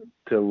to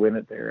win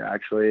it there,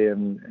 actually,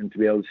 and to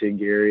be able to see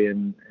Gary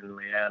and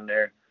Leanne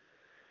there,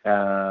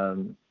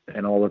 and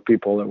all the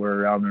people that were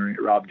around there,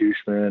 Rob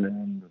Dushman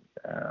and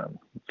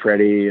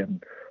Freddie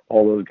and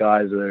all those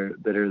guys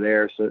that are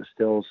there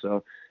still.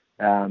 So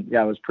it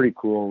was pretty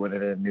cool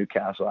winning in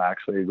Newcastle,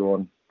 actually,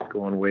 going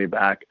way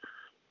back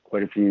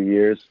quite a few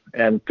years,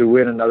 and to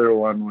win another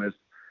one with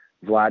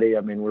Vladdy.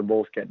 I mean, we're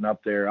both getting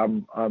up there.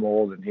 I'm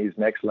old and he's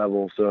next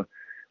level, so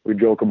we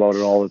joke about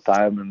it all the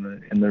time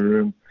in the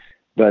room.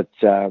 But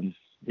it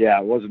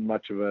wasn't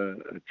much of a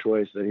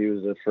choice that he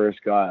was the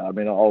first guy. I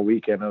mean, all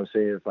weekend I was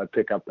saying, if I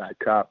pick up that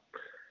cup,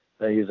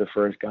 that he's the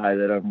first guy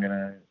that I'm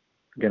gonna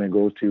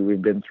go to.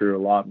 We've been through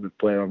a lot. We've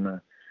played on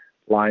the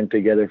line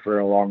together for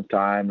a long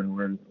time,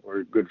 and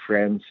we're good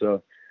friends.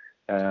 So.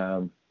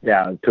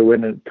 To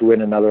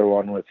win another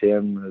one with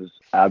him was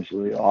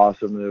absolutely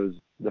awesome. It was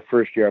the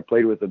first year I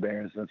played with the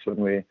Bears. That's when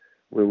we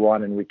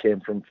won, and we came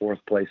from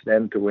fourth place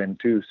then to win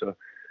too. So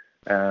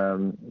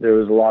there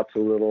was lots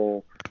of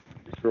little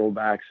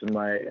throwbacks in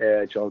my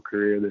AHL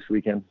career this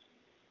weekend.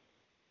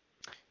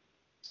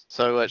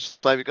 So,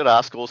 we've got to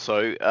ask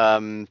also,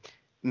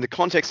 in the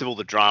context of all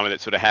the drama that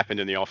sort of happened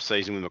in the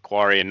off-season with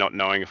Macquarie and not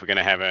knowing if we're going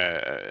to have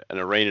an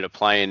arena to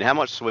play in, how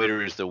much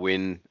sweeter is the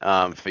win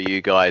for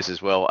you guys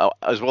as well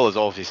as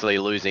obviously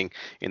losing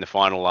in the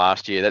final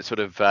last year? That sort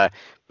of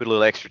put a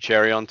little extra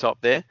cherry on top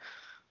there?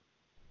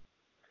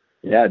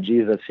 Yeah,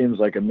 geez, that seems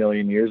like a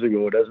million years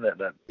ago, doesn't it?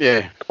 That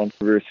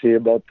controversy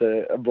about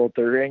the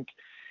rink.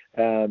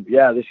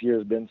 This year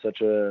has been such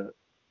a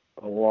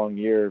long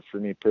year for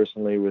me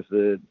personally, with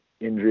the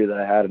injury that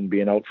I had and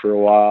being out for a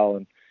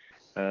while,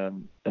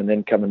 and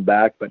then coming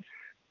back. But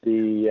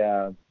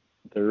the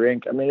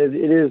rink, I mean, it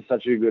is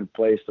such a good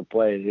place to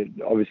play.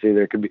 Obviously,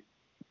 there could be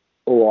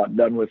a lot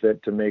done with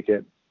it to make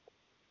it,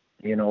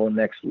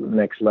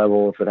 next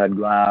level if it had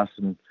glass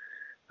and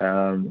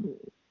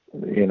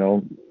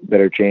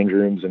better change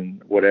rooms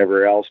and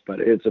whatever else. But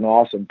it's an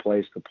awesome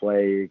place to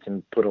play. You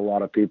can put a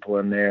lot of people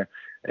in there.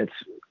 It's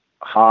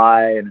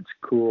high and it's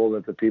cool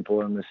that the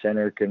people in the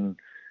center can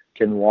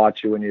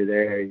watch you when you're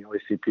there. You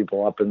always see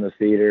people up in the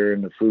theater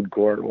and the food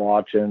court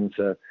watching.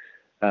 So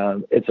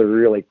it's a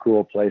really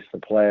cool place to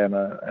play, and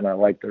I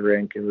like the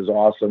rink. It was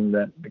awesome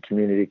that the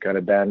community kind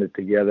of banded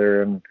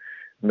together and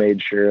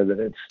made sure that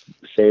it's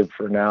saved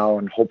for now,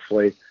 and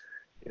hopefully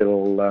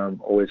it'll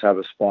always have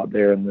a spot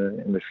there in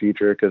the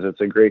future, because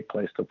it's a great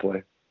place to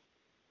play.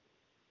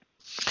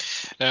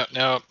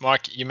 Now,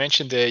 Mike, you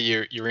mentioned there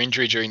your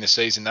injury during the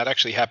season. That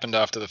actually happened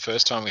after the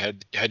first time we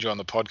had you on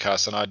the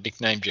podcast, and I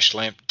nicknamed you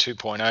Schlamp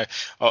 2.0.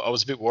 I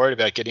was a bit worried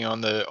about getting on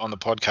the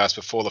podcast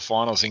before the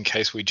finals in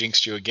case we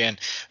jinxed you again.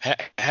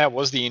 How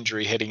was the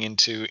injury heading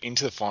into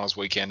the finals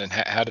weekend, and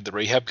how did the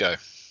rehab go?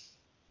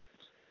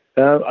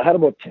 I had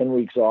about 10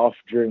 weeks off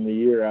during the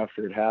year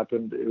after it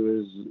happened. It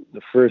was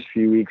the first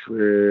few weeks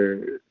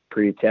were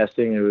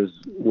pre-testing. It was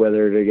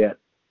whether to get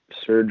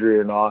surgery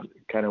or not.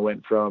 It kind of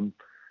went from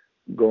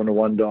going to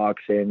one doc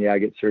saying, yeah, I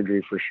get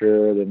surgery for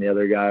sure. Then the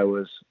other guy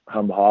was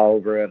hum-ha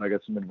over it. I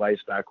got some advice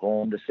back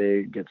home to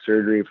say, get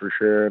surgery for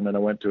sure. And then I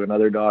went to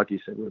another doc. He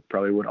said, we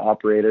probably would have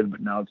operated,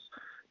 but now it's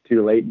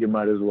too late. You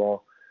might as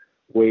well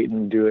wait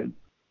and do it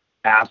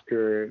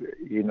after,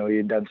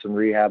 you'd done some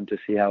rehab to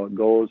see how it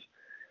goes.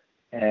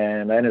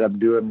 And I ended up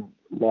doing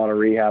a lot of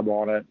rehab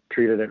on it,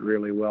 treated it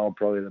really well,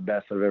 probably the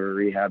best I've ever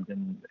rehabbed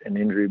an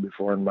injury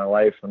before in my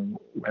life, and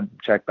went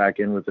checked back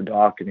in with the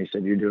doc, and he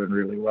said, you're doing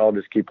really well,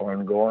 just keep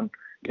on going,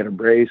 get a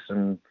brace,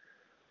 and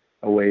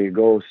away you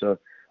go. So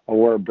I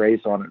wore a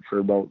brace on it for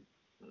about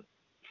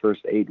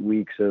first 8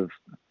 weeks of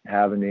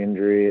having the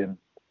injury,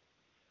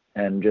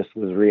 and just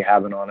was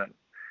rehabbing on it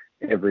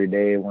every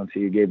day once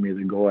he gave me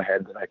the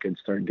go-ahead that I could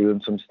start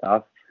doing some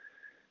stuff.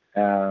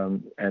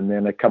 And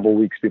then a couple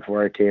weeks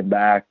before I came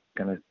back,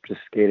 kind of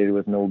just skated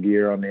with no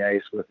gear on the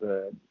ice with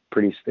a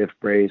pretty stiff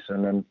brace,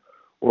 and then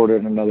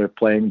ordered another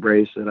playing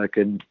brace that I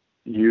could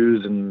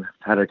use, and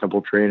had a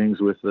couple trainings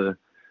with the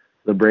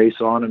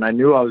brace on. And I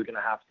knew I was going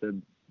to have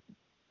to,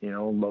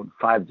 about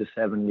 5 to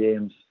 7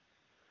 games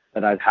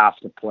that I'd have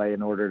to play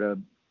in order to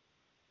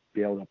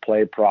be able to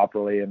play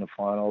properly in the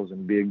finals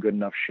and be in good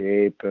enough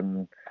shape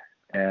and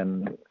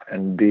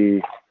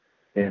be,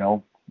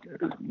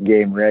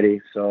 game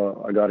ready.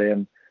 So I got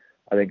in,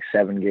 I think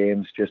 7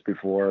 games just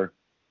before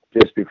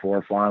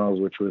finals,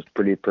 which was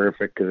pretty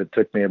perfect, because it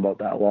took me about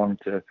that long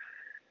to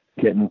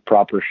get in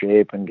proper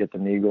shape and get the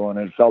knee going.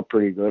 It felt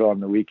pretty good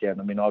on the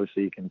weekend. I mean,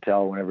 obviously you can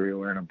tell whenever you're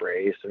wearing a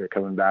brace or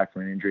coming back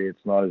from an injury,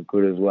 it's not as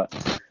good as what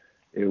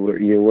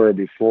you were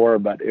before,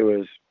 but it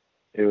was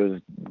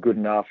good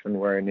enough and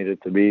where I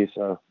needed to be.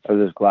 So I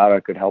was just glad I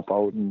could help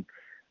out,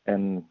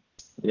 and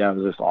yeah, it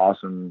was just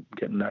awesome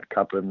getting that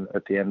cup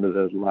at the end of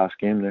the last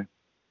game there.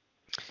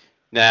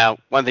 Now,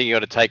 one thing you got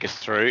to take us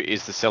through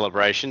is the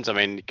celebrations. I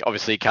mean,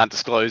 obviously you can't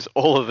disclose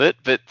all of it,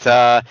 but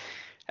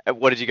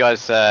what did you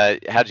guys? How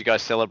did you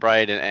guys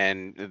celebrate?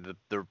 And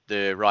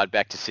the ride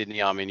back to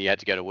Sydney? I mean, you had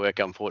to go to work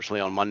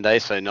unfortunately on Monday,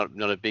 so not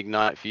a big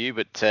night for you.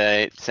 But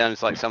it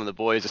sounds like some of the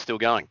boys are still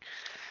going.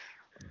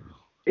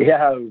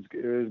 Yeah, it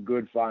was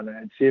good fun.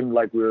 It seemed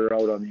like we were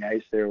out on the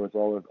ice there with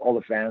all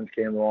the fans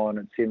came on.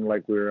 It seemed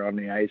like we were on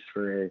the ice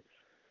for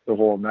the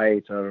whole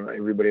night.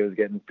 Everybody was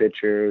getting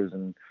pictures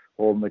and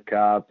holding the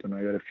cup, and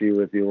I got a few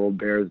with the old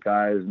Bears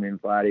guys. Me and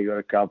Vladdy got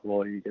a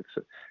couple. You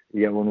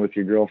get one with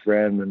your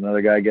girlfriend, and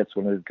another guy gets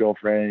one with his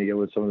girlfriend. You get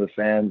with some of the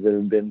fans that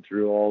have been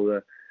through all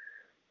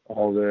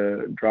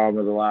the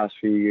drama the last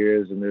few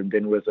years, and they've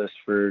been with us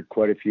for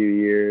quite a few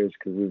years,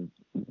 because we've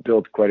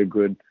built quite a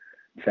good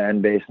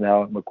fan base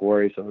now at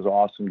Macquarie. So it was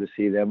awesome to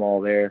see them all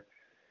there.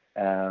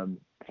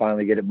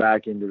 Finally get it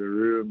back into the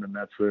room, and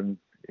that's when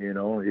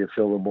you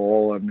fill the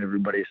bowl and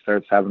everybody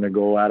starts having a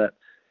go at it.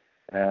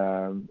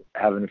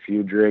 Having a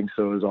few drinks,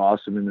 so it was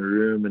awesome in the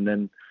room. And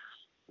then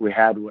we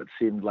had what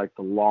seemed like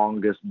the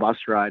longest bus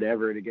ride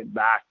ever to get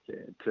back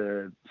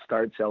to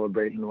start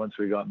celebrating once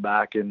we got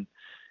back in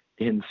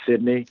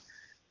Sydney,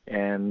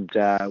 and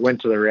went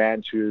to the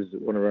Ranch, who's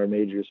one of our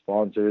major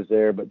sponsors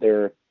there, but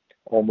they're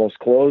almost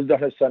closed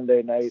on a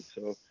Sunday night,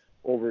 so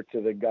over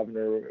to the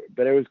Governor.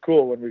 But it was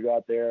cool when we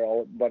got there.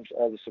 All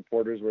the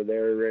supporters were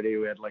there already.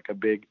 We had like a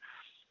big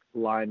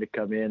line to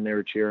come in. They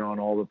were cheering on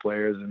all the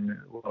players, and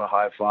a lot of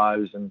high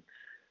fives and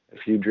a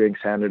few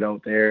drinks handed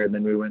out there. And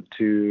then we went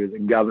to the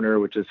Governor,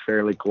 which is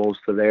fairly close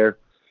to there.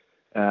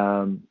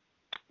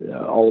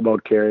 All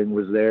About Caring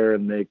was there,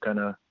 and they kind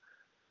of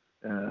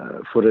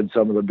footed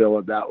some of the bill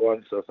at that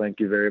one. So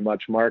thank you very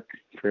much, Mark,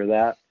 for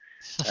that.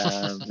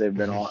 They've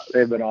been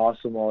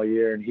awesome all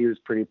year, and he was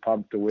pretty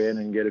pumped to win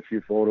and get a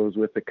few photos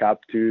with the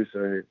cup too.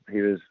 So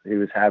he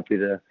was happy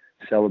to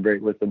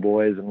celebrate with the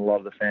boys, and a lot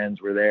of the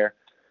fans were there.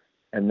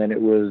 And then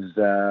it was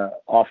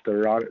off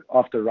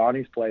to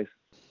Ronnie's place,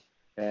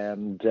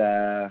 and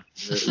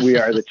 "We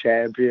Are the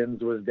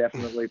Champions" was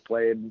definitely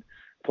played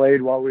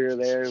while we were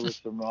there, with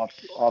some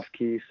off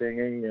key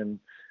singing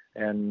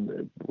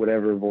and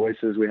whatever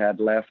voices we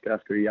had left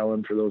after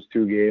yelling for those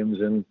 2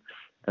 games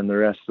and the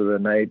rest of the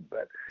night.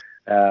 But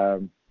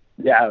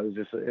yeah, it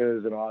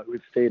was an odd. We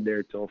stayed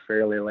there till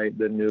fairly late.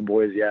 The new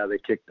boys, they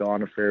kicked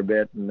on a fair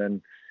bit, and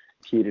then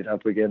heated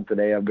up again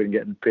today. I've been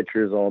getting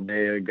pictures all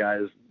day of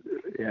guys,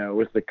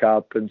 with the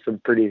cup, and some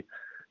pretty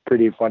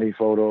funny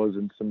photos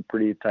and some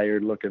pretty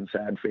tired looking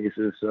sad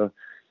faces. So,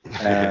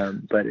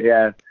 but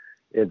yeah,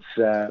 it's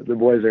the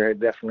boys are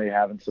definitely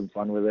having some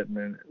fun with it,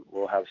 and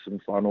we'll have some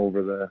fun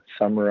over the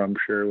summer, I'm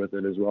sure, with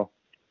it as well.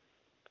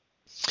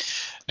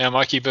 Now,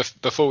 Mikey,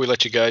 before we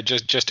let you go,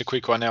 just a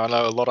quick one. Now, I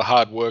know a lot of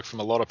hard work from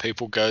a lot of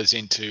people goes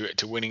into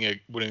winning a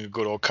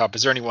Goodall Cup.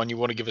 Is there anyone you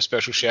want to give a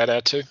special shout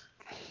out to?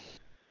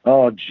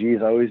 Oh,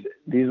 geez,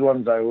 these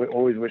ones I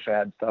always wish I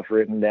had stuff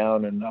written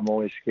down, and I'm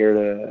always scared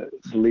of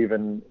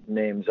leaving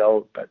names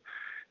out. But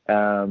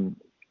I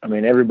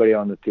mean, everybody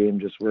on the team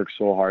just worked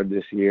so hard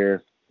this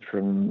year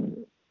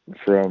from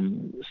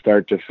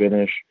start to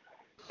finish.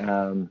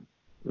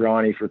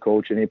 Ronnie for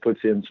coaching, he puts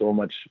in so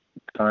much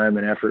time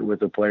and effort with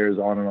the players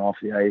on and off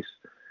the ice.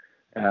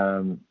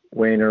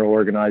 Wayner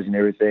organizing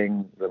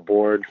everything, the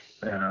board,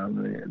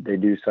 they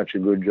do such a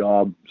good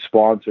job.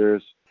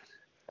 Sponsors,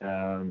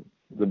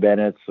 the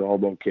Bennett's, all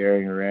about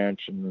Carrying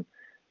Ranch, and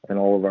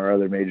all of our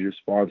other major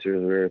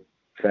sponsors are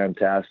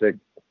fantastic.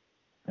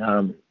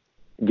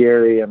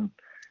 Gary and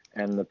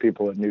the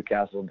people at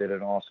Newcastle did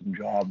an awesome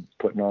job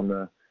putting on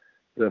the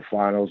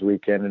finals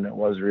weekend, and it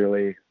was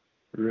really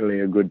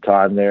a good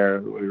time there.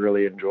 We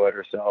really enjoyed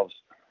ourselves.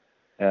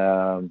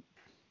 It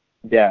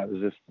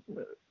was just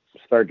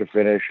start to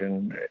finish,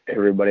 and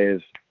everybody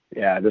is,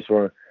 it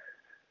was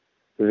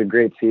a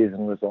great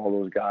season with all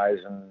those guys,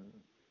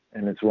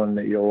 and it's one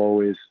that you'll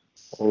always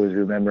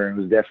remember. It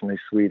was definitely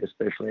sweet,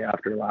 especially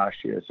after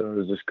last year. So it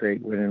was just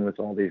great winning with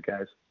all these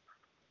guys.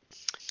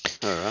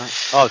 All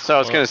right. Oh, so I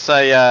was going to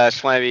say,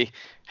 Schlammy,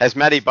 has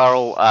Matty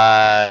Burrell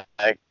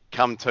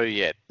come to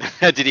yet?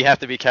 Did he have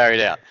to be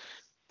carried out?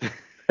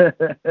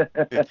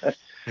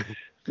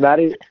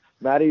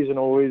 Matty's an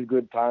always a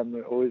good time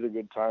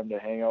to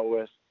hang out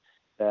with.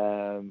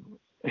 I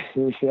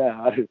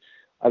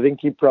think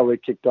he probably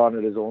kicked on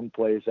at his own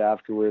place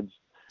afterwards.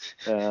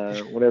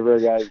 Whenever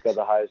a guy's got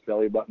the highest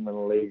belly button in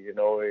the league,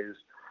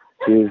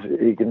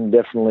 he can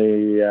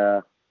definitely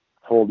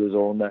hold his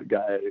own. That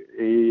guy,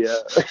 he's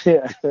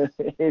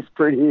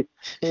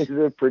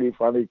a pretty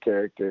funny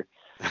character.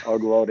 I'll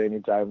go out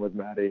anytime with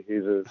Matty.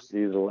 He's a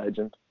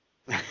legend.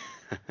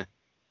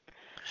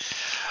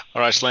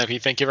 All right, Slampy,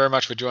 thank you very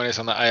much for joining us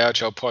on the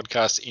AHL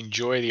podcast.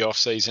 Enjoy the off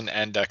season,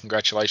 and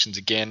congratulations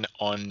again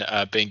on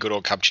being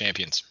Goodall Cup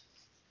champions.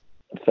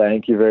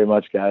 Thank you very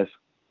much, guys.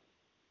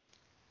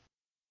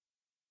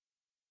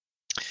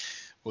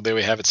 Well, there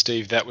we have it,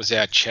 Steve. That was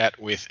our chat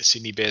with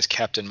Sydney Bears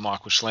captain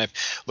Michael Schlamp.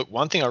 Look,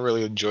 one thing I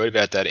really enjoyed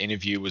about that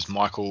interview was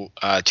Michael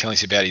telling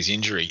us about his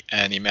injury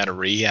and the amount of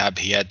rehab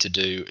he had to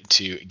do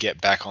to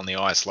get back on the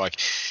ice.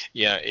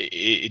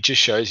 It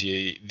just shows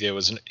you there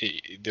was an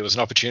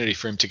opportunity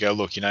for him to go,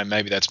 look,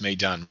 maybe that's me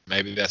done.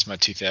 Maybe that's my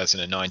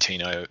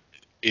 2019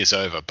 is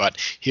over. But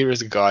here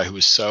is a guy who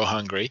is so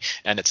hungry,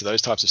 and it's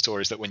those types of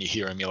stories that when you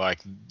hear him, you're like,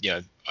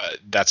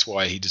 that's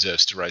why he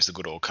deserves to raise the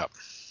Goodall Cup.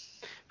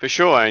 For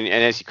sure, and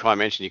as you kind of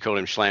mentioned, you called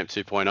him Schlamp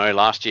 2.0.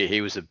 Last year,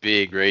 he was a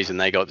big reason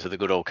they got to the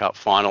Goodall Cup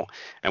final.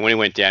 And when he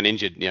went down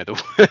injured,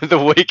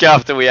 the week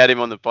after we had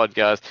him on the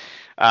podcast,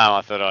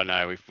 I thought, oh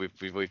no,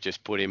 we've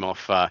just put him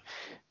off a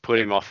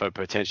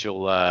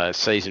potential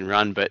season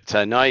run. But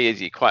no, as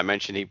you quite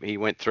mentioned, he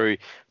went through,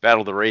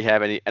 battled the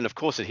rehab, and of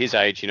course at his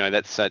age,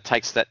 that's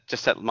takes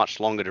that much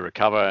longer to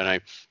recover.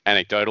 And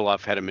anecdotal,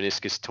 I've had a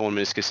torn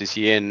meniscus this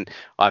year, and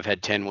I've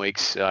had 10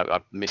 weeks.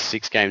 I've missed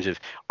 6 games of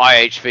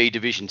IHV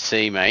Division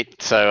C,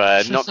 mate.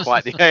 So not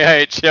quite the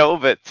AHL,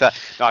 but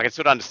no, I can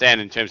sort of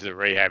understand in terms of the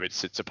rehab.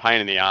 It's a pain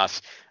in the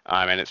ass.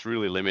 And it's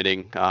really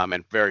limiting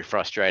and very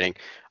frustrating,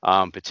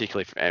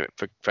 particularly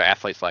for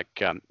athletes like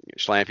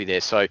Schlampy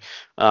there. So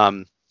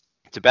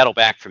to battle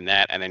back from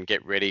that and then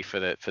get ready for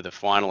the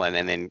final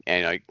and then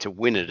to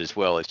win it as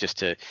well is just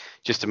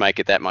to make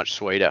it that much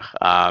sweeter.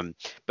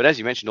 But as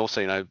you mentioned,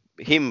 also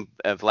him,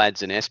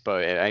 Vlad and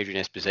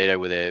Adrian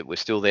Esposito were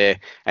still there,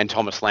 and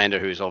Thomas Lander,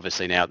 who's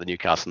obviously now at the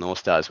Newcastle North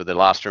Stars, were the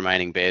last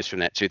remaining Bears from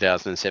that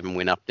 2007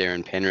 win up there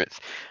in Penrith,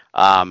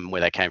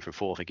 where they came from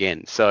 4th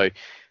again. So.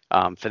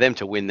 For them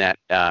to win that,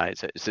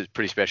 it's a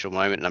pretty special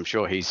moment, and I'm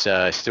sure he's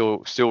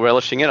still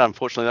relishing it.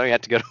 Unfortunately, though, he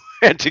had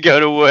to go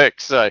to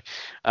work. So,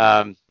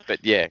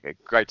 but yeah,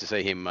 great to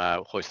see him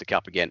hoist the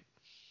cup again.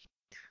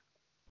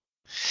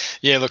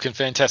 Yeah, looking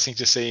fantastic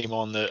to see him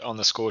on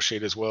the score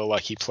sheet as well.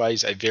 Like, he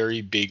plays a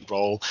very big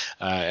role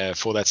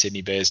for that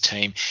Sydney Bears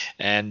team.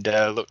 And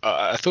look,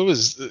 I thought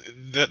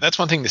that's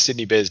one thing the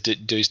Sydney Bears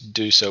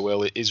do so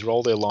well is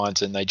roll their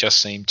lines, and they just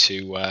seem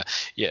to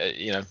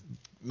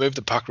move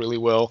the puck really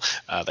well.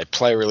 They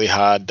play really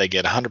hard. They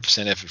get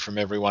 100% effort from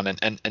everyone,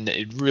 and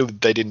they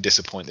didn't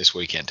disappoint this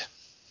weekend.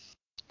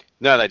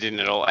 No, they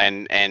didn't at all.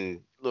 And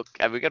look,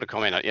 have we got a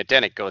comment on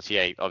Danik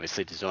Gauthier,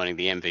 obviously designing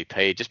the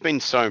MVP. Just been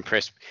so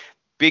impressed.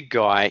 Big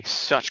guy,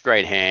 such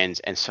great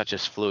hands, and such a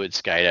fluid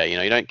skater.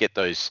 You don't get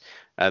those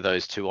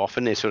those too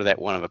often. They're sort of that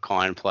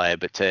one-of-a-kind player,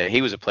 but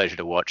he was a pleasure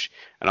to watch,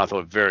 and I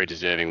thought very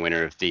deserving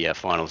winner of the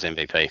finals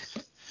MVP.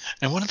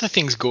 And one of the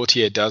things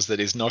Gauthier does that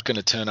is not going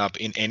to turn up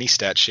in any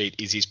stat sheet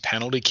is his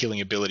penalty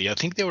killing ability. I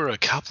think there were a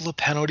couple of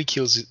penalty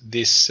kills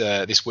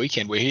this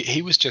weekend where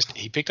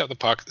he picked up the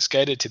puck,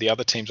 skated to the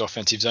other team's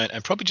offensive zone,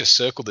 and probably just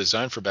circled the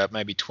zone for about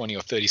maybe 20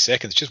 or 30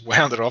 seconds, just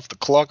wound it off the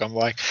clock. I'm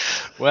like,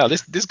 wow,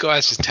 this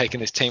guy's just taking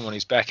this team on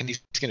his back, and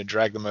he's going to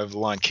drag them over the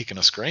line kicking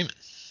or screaming.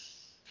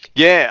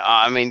 Yeah,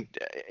 I mean,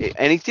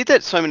 and he did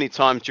that so many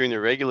times during the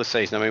regular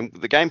season. I mean,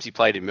 the games he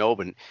played in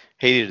Melbourne,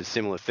 he did a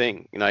similar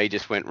thing. He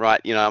just went, right,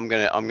 I'm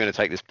gonna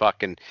take this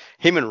puck, and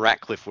him and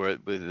Ratcliffe were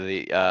with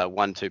the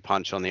 1-2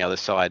 punch on the other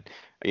side,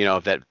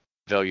 of that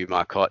value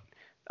Marcotte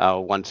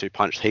 1-2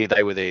 punch.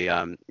 They were the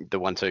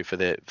 1-2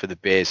 for the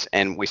Bears,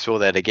 and we saw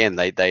that again.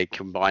 They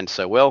combined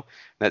so well.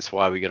 That's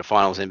why we got a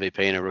Finals MVP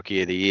and a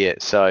Rookie of the Year.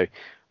 So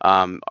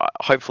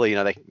hopefully,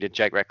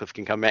 Jake Ratcliffe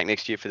can come back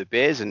next year for the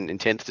Bears and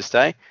intends to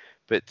stay.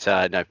 But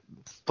no,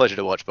 pleasure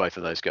to watch both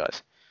of those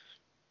guys.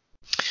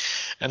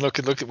 And look,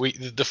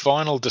 the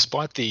final,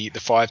 despite the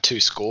 5-2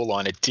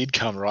 scoreline, it did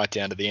come right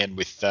down to the end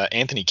with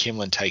Anthony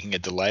Kimlin taking a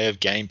delay of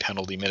game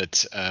penalty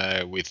minutes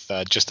with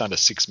just under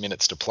 6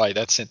 minutes to play.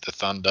 That sent the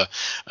Thunder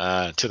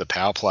to the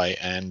power play.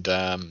 And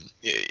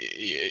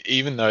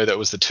even though that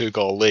was the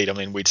 2-goal lead, I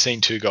mean, we'd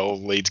seen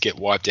 2-goal leads get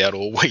wiped out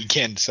all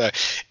weekend. So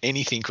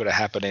anything could have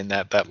happened in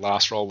that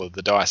last roll of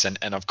the dice. And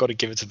I've got to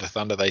give it to the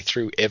Thunder. They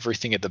threw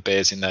everything at the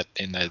Bears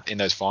in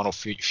those final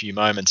few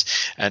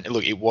moments. And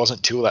look, it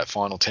wasn't till that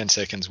final 10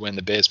 seconds when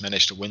the Bears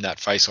managed to win that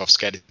face-off,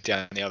 skated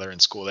down the other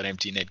and score that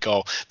empty net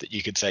goal that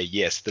you could say,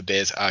 yes, the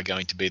Bears are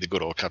going to be the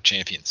Goodall Cup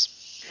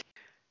champions.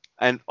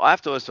 And I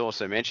have to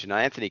also mention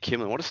Anthony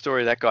Kimlin. What a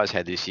story that guy's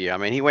had this year. I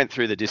mean, he went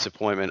through the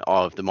disappointment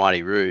of the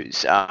Mighty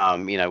Roos,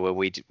 where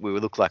we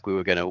looked like we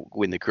were going to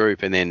win the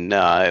group, and then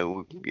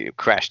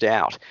crashed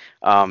out.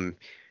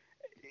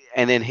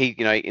 And then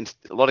a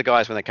lot of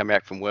guys, when they come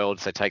back from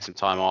Worlds, they take some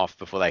time off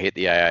before they hit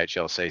the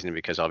AHL season,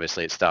 because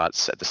obviously it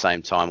starts at the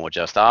same time or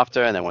just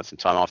after, and they want some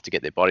time off to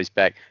get their bodies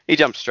back. He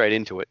jumped straight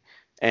into it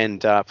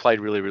and played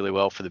really, really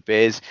well for the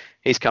Bears.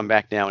 He's come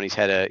back now, and he's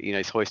had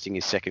he's hoisting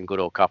his second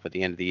Goodall Cup at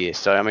the end of the year.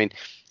 So, I mean,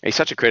 he's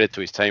such a credit to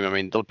his team. I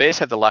mean, the Bears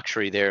have the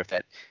luxury there of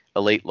that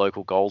elite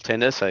local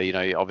goaltender.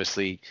 So,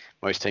 obviously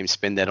most teams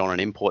spend that on an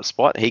import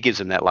spot. He gives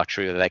them that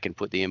luxury that they can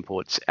put the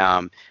imports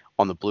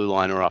on the blue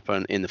line or up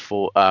on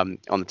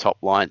the top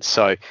line.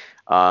 So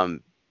a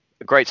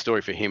great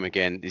story for him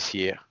again this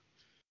year.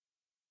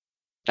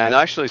 And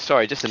actually,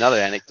 sorry, just another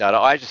anecdote.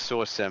 I just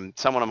saw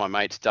someone of my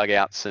mates dug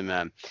out some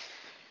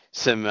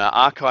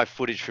archive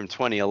footage from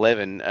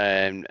 2011,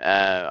 and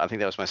I think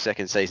that was my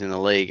second season in the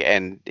league,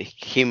 and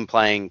him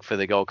playing for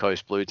the Gold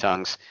Coast Blue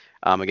Tongues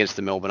against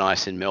the Melbourne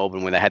Ice in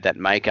Melbourne, where they had that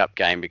make-up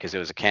game because there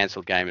was a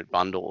cancelled game at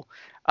Bundall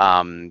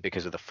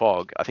because of the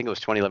fog. I think it was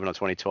 2011 or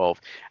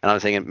 2012, and I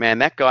was thinking, man,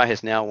 that guy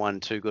has now won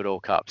 2 Goodall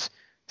Cups.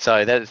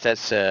 So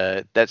that's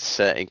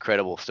an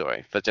incredible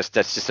story. But that's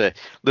just a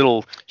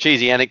little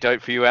cheesy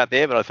anecdote for you out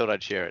there, but I thought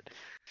I'd share it.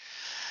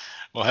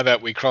 Well, how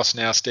about we cross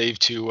now, Steve,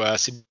 to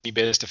Sydney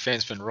Bears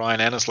defenseman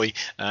Ryan Annesley.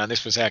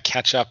 This was our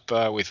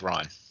catch-up with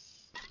Ryan.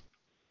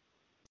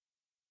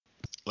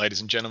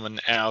 Ladies and gentlemen,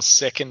 our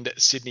second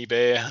Sydney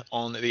Bear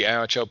on the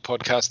AHL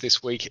podcast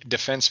this week,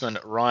 defenseman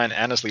Ryan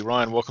Annesley.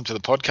 Ryan, welcome to the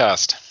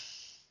podcast.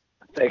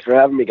 Thanks for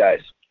having me, guys.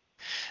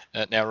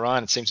 Now,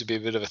 Ryan, it seems to be a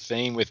bit of a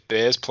theme with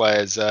Bears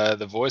players.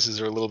 The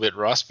voices are a little bit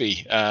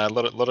raspy. A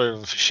lot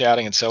of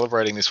shouting and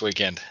celebrating this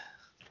weekend.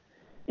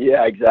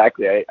 Yeah,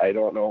 exactly. I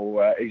don't know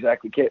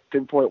exactly. Can't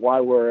pinpoint why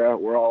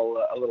we're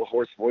all a little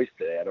hoarse voiced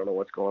today. I don't know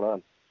what's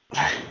going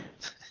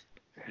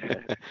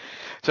on.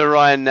 So,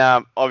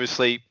 Ryan,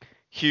 obviously,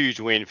 huge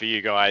win for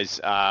you guys.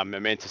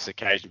 Momentous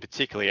occasion,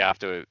 particularly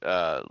after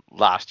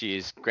last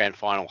year's grand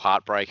final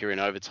heartbreaker in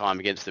overtime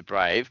against the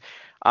Brave.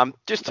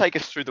 Just take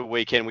us through the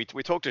weekend. We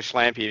talked to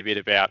Schlampy a bit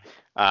about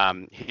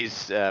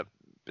his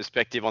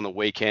perspective on the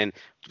weekend.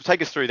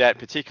 Take us through that,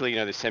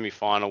 particularly the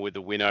semi-final with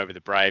the win over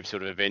the Braves,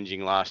 sort of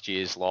avenging last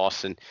year's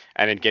loss and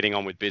then getting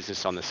on with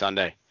business on the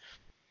Sunday.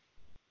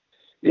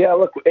 Yeah,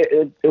 look,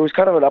 it was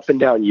kind of an up and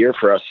down year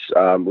for us.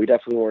 We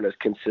definitely weren't as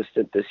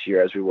consistent this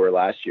year as we were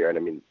last year, and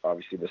I mean,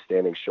 obviously the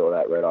standings show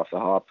that right off the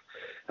hop.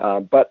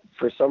 But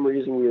for some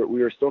reason,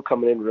 we were still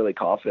coming in really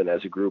confident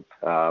as a group.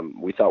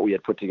 We thought we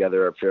had put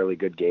together a fairly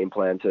good game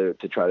plan to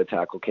try to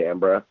tackle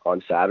Canberra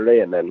on Saturday,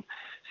 and then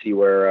see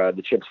where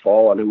the chips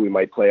fall on who we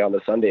might play on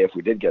the Sunday if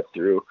we did get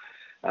through.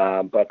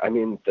 But I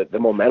mean, the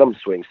momentum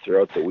swings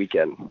throughout the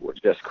weekend were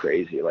just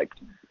crazy. Like,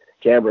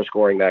 Canberra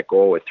scoring that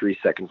goal with 3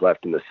 seconds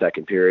left in the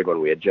second period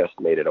when we had just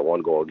made it a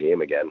 1-goal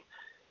game again.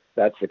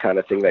 That's the kind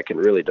of thing that can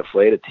really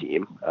deflate a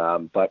team.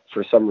 But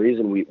for some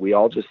reason, we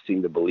all just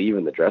seemed to believe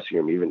in the dressing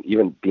room,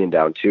 even being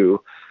down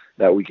 2,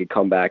 that we could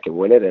come back and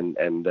win it.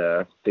 And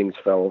things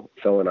fell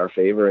in our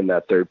favor in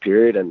that third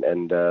period,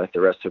 and the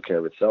rest took care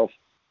of itself.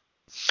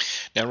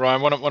 Now,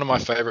 Ryan, one of my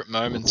favourite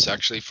moments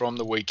actually from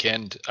the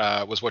weekend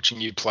was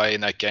watching you play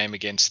in that game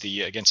against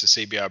the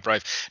CBR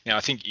Brave. Now, I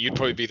think you'd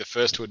probably be the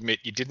first to admit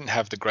you didn't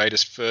have the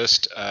greatest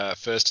first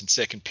and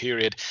second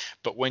period,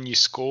 but when you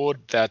scored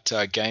that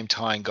game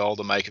tying goal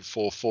to make it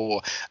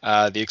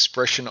 4-4, the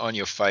expression on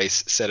your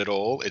face said it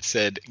all. It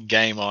said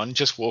 "game on."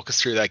 Just walk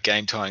us through that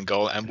game tying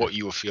goal and what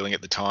you were feeling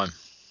at the time.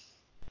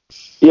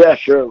 Yeah,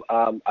 sure.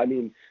 I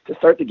mean, to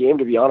start the game,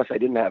 to be honest, I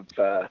didn't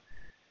have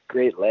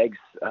great legs.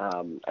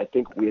 I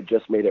think we had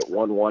just made it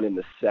 1-1 in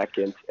the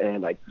second,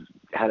 and I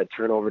had a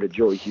turnover to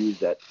Joey Hughes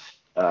that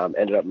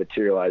ended up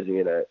materializing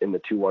in the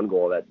 2-1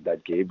 goal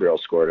that Gabriel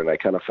scored, and I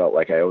kind of felt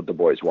like I owed the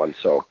boys one.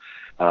 So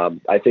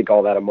I think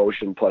all that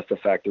emotion plus the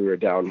fact that we were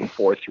down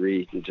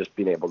 4-3, and just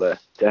being able to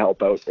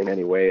help out in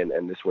any way,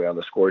 and this way on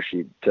the score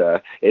sheet,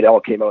 it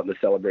all came out in the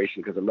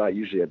celebration because I'm not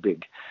usually a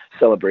big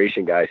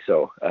celebration guy.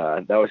 So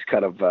that was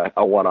kind of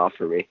a one-off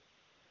for me.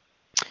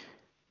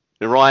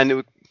 Now,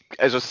 Ryan,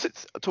 as I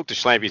talked to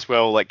Schlampy as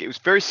well, like it was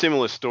very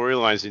similar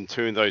storylines in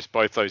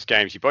both those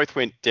games. You both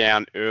went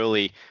down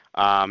early,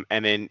 and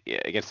then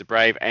against the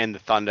Brave and the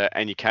Thunder,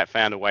 and you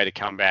found a way to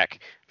come back.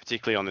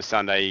 Particularly on the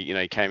Sunday,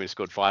 you came and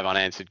scored 5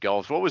 unanswered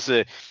goals. What was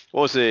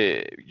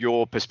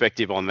your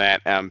perspective on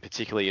that?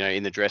 Particularly,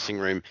 in the dressing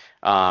room,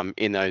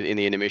 in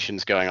the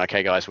intermissions, going,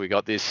 okay, guys, we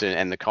got this,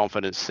 and the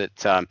confidence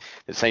that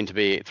seemed to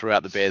be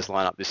throughout the Bears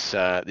lineup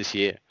this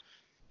year.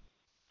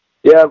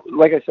 Yeah,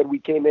 like I said, we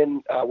came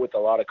in with a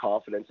lot of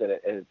confidence,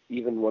 and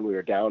even when we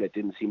were down, it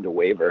didn't seem to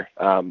waver.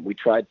 We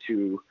tried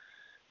to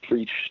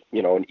preach,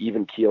 an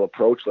even keel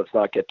approach. Let's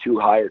not get too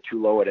high or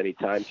too low at any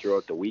time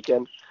throughout the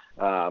weekend.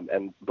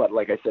 But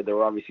like I said, there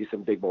were obviously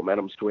some big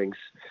momentum swings.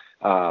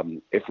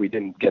 If we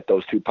didn't get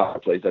those 2 power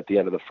plays at the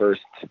end of the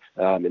first,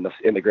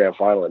 in the grand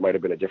final, it might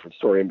have been a different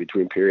story in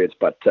between periods.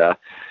 But that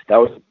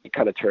was the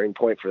kind of turning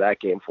point for that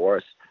game for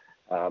us.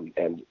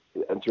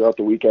 And throughout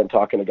the weekend,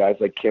 talking to guys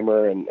like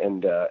Kimmer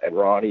and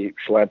Ronnie,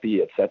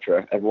 Schlampy,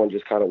 etc., everyone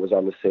just kind of was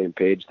on the same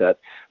page that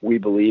we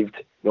believed,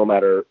 no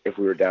matter if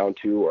we were down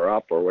 2 or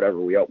up or whatever,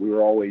 we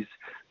were always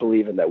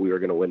believing that we were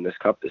going to win this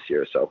cup this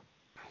year. So.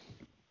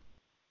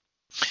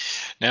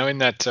 Now in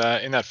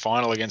that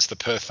final against the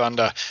Perth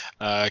Thunder,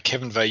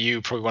 Kevin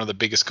Vayu, probably one of the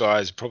biggest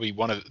guys, probably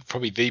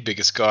the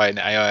biggest guy in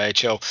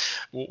AIHL.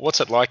 What's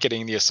it like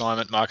getting the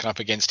assignment, marking up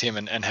against him,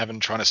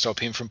 and trying to stop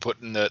him from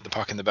putting the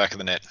puck in the back of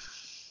the net?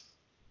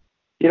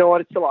 You know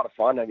what? It's a lot of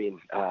fun. I mean,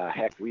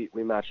 heck, we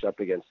matched up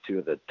against 2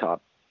 of the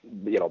top,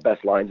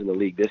 best lines in the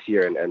league this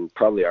year, and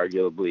probably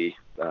arguably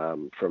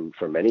from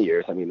many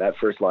years. I mean, that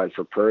first line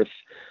for Perth,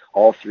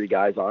 all 3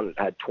 guys on it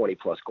had 20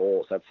 plus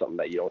goals. That's something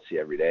that you don't see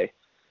every day.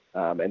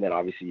 And then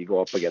obviously you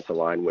go up against a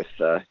line with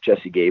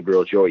Jesse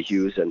Gabriel, Joey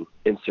Hughes, and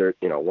insert,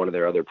 one of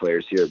their other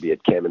players here, be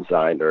it Cam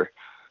Zind or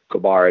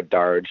Kabara,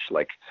 Darge.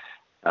 Like,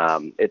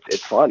 it's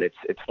fun.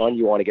 It's fun.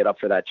 You want to get up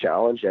for that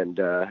challenge, and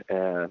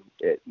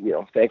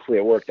thankfully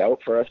it worked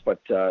out for us.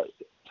 But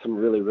some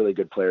really, really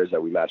good players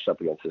that we matched up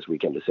against this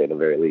weekend, to say the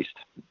very least.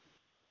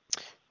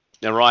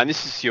 Now, Ryan,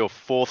 this is your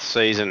 4th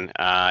season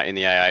in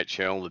the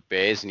AHL, the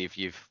Bears, and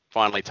you've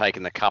finally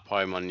taken the cup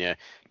home on your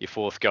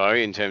 4th go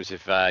in terms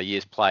of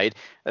years played.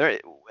 Have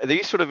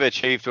you sort of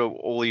achieved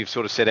all you've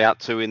sort of set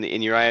out to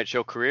in your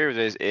AHL career?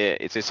 Is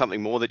there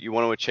something more that you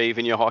want to achieve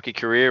in your hockey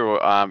career,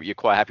 or you're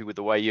quite happy with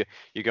the way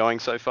you're going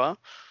so far?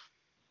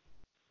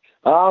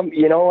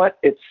 You know what?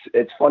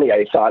 It's funny.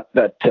 I thought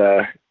that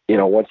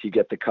once you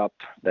get the cup,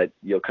 that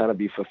you'll kind of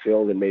be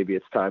fulfilled, and maybe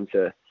it's time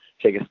to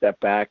take a step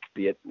back,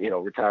 be it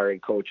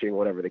retiring, coaching,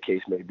 whatever the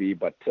case may be.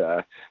 But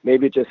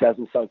maybe it just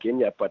hasn't sunk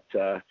in yet. But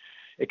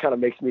it kind of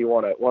makes me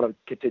want to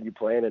continue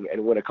playing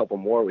and win a couple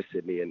more with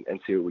Sydney and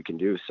see what we can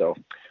do. So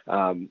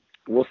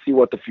we'll see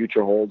what the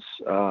future holds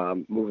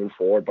moving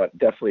forward, but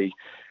definitely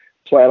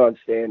plan on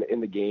staying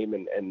in the game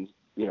and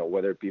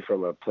whether it be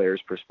from a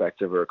player's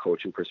perspective or a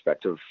coaching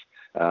perspective,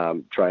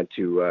 trying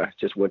to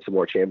just win some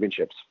more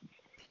championships.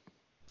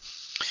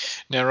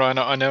 Now, Ryan,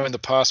 I know in the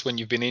past when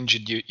you've been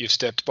injured, you've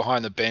stepped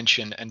behind the bench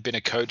and been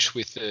a coach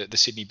with the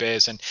Sydney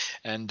Bears,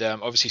 and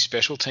obviously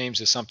special teams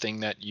is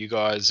something that you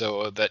guys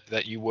or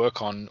that you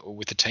work on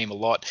with the team a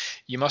lot.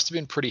 You must have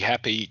been pretty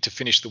happy to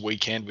finish the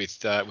weekend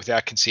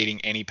without conceding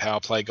any power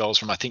play goals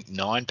from, I think,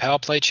 9 power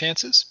play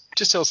chances.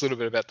 Just tell us a little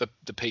bit about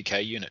the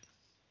PK unit.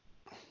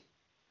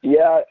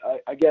 Yeah,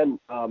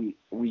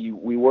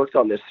 we worked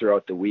on this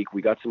throughout the week.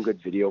 We got some good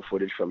video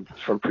footage from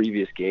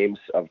previous games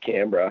of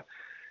Canberra.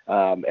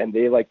 And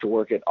they like to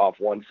work it off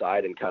one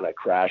side and kind of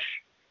crash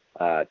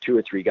 2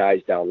 or 3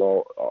 guys down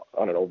low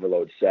on an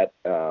overload set.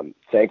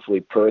 Thankfully,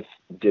 Perth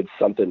did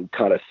something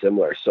kind of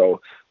similar. So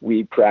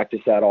we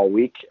practiced that all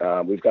week.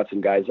 We've got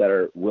some guys that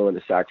are willing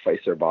to sacrifice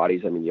their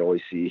bodies. I mean, you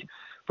always see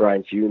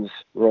Brian Funes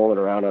rolling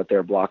around out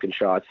there blocking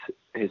shots,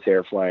 his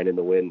hair flying in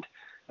the wind.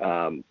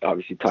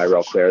 Obviously,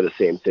 Tyrell Clare, the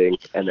same thing.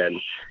 And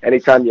then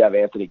anytime you have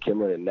Anthony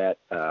Kimler in net,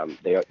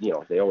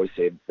 they always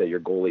say that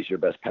your goalie is your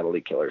best penalty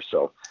killer.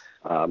 So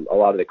most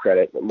of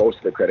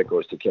the credit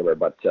goes to Kimmer,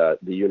 but the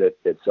unit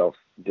itself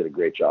did a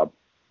great job.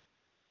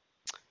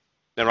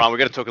 Now, Ryan, we're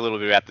going to talk a little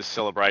bit about the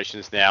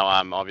celebrations now.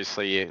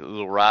 Obviously a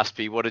little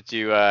raspy. What did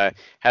you? How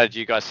did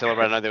you guys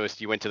celebrate? I know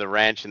you went to the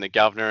ranch and the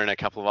Governor and a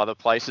couple of other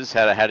places.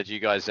 How did you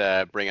guys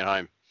bring it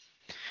home?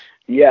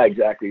 Yeah,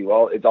 exactly.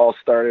 Well, it all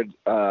started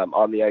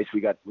on the ice.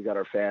 We got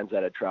our fans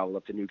that had traveled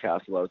up to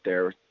Newcastle out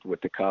there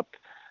with the cup,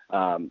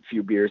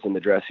 few beers in the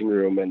dressing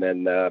room, and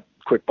then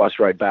quick bus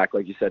ride back,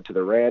 like you said, to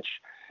the ranch.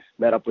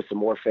 Met up with some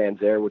more fans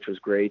there, which was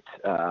great.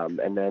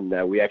 And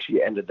then we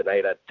actually ended the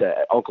night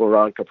at Uncle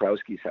Ron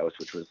Kaprowski's house,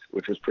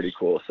 which was pretty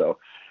cool. So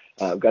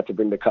got to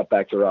bring the cup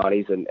back to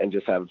Ronnie's and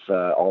just have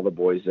all the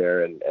boys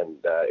there, and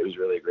it was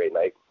really a great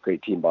night,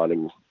 great team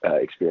bonding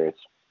experience.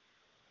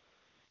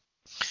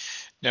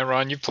 Now,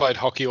 Ryan, you've played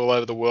hockey all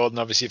over the world, and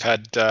obviously you've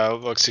had a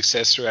lot of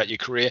success throughout your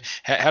career.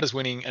 How does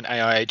winning an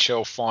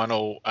AIHL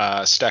final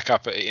stack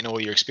up in all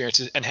your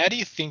experiences? And how do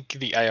you think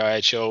the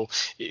AIHL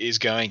is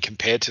going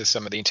compared to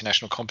some of the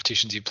international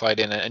competitions you've played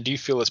in? And do you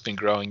feel it's been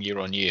growing year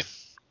on year?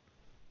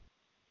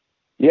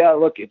 Yeah,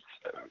 look, it's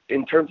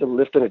in terms of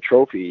lifting a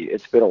trophy,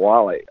 it's been a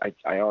while.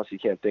 I honestly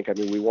can't think. I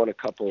mean, we won a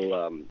couple,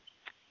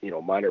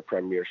 minor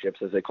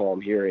premierships, as they call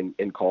them here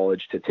in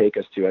college, to take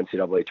us to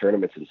NCAA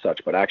tournaments and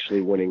such. But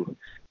actually winning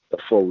the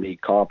full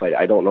league comp,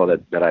 I don't know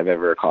that I've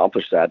ever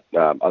accomplished that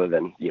other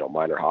than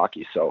minor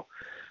hockey. So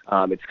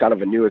it's kind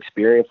of a new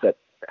experience that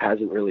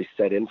hasn't really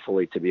set in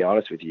fully, to be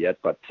honest with you yet.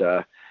 But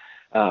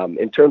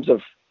in terms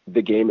of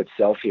the game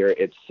itself here,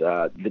 it's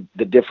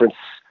the difference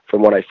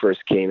from when I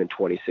first came in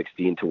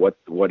 2016 to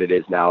what it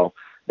is now,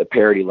 the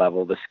parity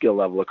level, the skill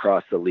level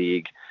across the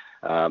league,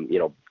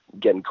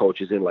 getting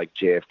coaches in like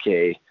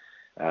JFK,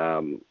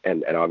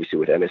 and obviously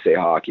with NSA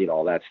hockey and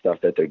all that stuff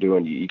that they're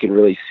doing, you can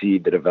really see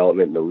the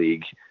development in the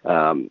league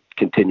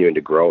continuing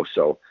to grow.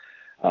 So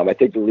I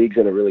think the league's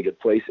in a really good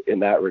place in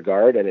that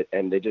regard,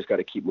 and they just got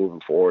to keep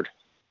moving forward.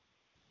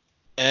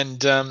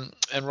 And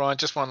Ryan,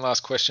 just one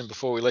last question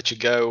before we let you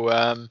go.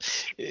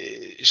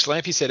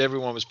 Schlampy said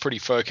everyone was pretty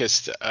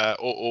focused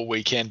all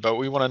weekend, but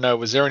we want to know,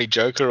 was there any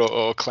joker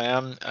or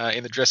clown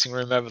in the dressing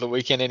room over the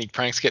weekend? Any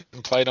pranks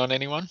getting played on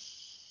anyone?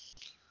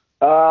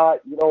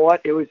 You know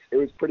what? It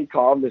was pretty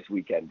calm this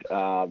weekend.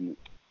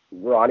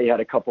 Ronnie had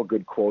a couple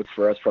good quotes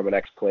for us from an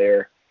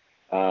ex-player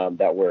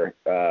that were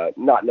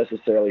not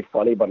necessarily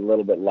funny, but a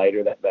little bit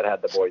lighter that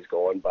had the boys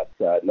going. But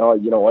no,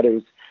 you know what?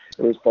 It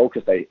was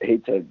focused. I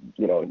hate to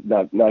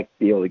not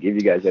be able to give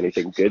you guys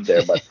anything good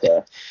there,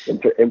 but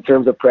in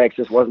terms of pranks,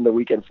 this wasn't the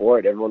weekend for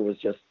it. Everyone was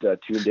just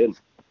tuned in.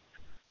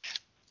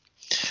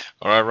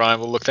 All right, Ryan.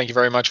 Well, look, thank you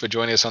very much for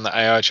joining us on the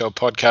AIHL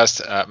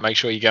podcast. Make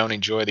sure you go and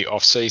enjoy the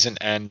off season,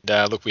 and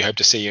look, we hope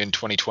to see you in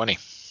 2020.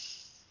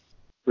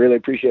 Really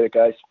appreciate it,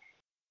 guys.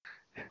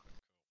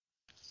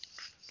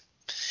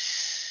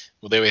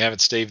 Well, there we have it,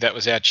 Steve. That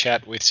was our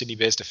chat with Sydney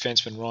Bears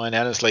defenseman Ryan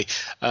Annesley.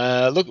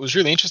 Look, it was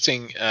really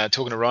interesting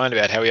talking to Ryan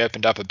about how he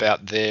opened up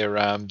about their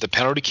the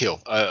penalty kill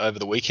over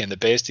the weekend. The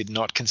Bears did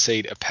not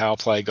concede a power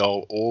play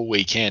goal all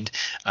weekend.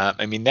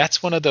 I mean,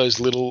 that's one of those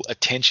little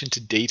attention to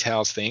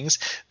details things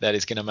that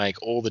is going to make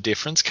all the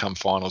difference come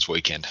finals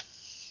weekend.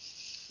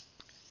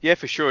 Yeah,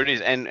 for sure it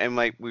is, and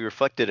like we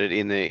reflected it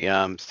in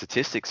the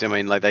statistics. I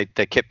mean, like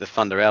they kept the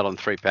Thunder out on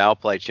 3 power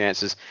play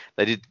chances.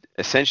 They did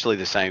essentially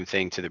the same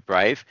thing to the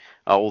Brave.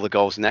 All the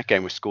goals in that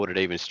game were scored at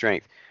even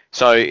strength.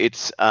 So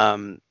it's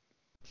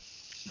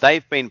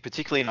they've been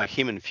particularly like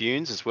him and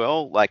Funes as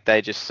well. Like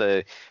they just,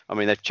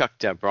 they've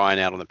chucked Brian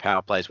out on the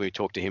power plays. We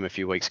talked to him a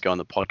few weeks ago on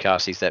the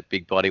podcast. He's that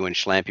big body when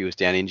Schlampy was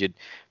down injured,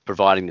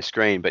 providing the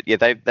screen. But yeah,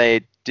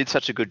 they did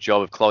such a good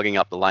job of clogging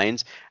up the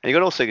lanes. And you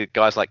got also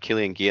guys like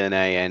Killian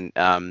Guillenay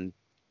and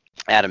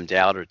Adam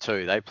Dowder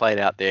too. They played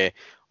out there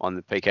on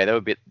the PK. They were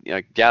a bit,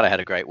 Dowder had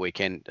a great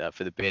weekend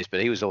for the Bears,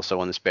 but he was also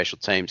on the special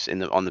teams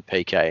on the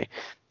PK.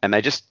 And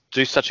they just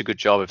do such a good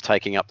job of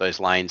taking up those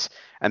lanes.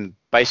 And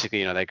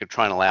basically, they could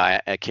try and allow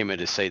Kimmer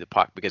to see the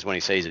puck, because when he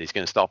sees it, he's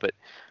going to stop it.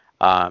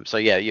 So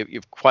yeah,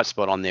 you're quite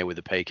spot on there with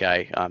the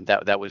PK.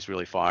 That was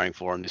really firing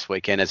for him this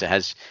weekend, as it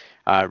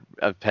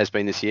has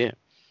been this year.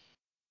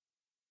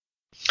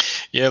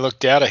 Yeah, look,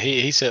 Dowder,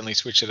 he certainly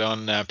switched it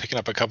on, picking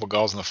up a couple of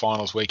goals in the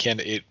finals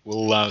weekend. It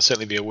will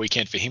certainly be a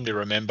weekend for him to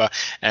remember.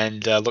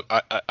 And look,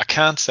 I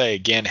can't say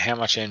again how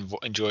much I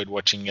enjoyed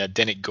watching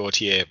Denik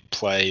Gauthier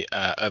play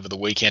over the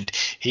weekend.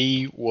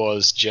 He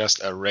was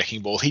just a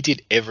wrecking ball. He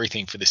did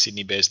everything for the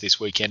Sydney Bears this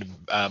weekend.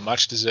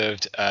 Much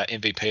deserved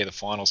MVP of the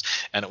finals.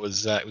 And it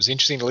was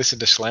interesting to listen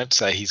to Schlamp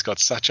say he's got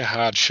such a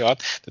hard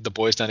shot that the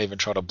boys don't even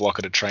try to block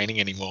it at training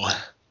anymore.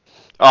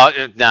 Oh,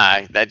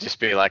 no, that'd just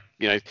be like,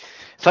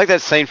 it's like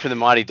that scene from the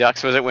Mighty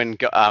Ducks, was it, when,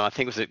 I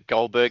think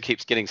Goldberg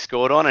keeps getting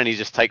scored on and he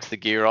just takes the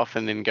gear off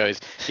and then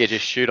goes, yeah,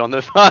 just shoot on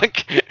the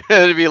puck.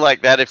 It'd be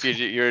like that if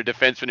you're a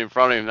defenseman in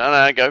front of him.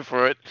 No, go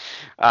for it.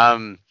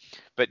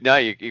 But no,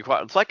 you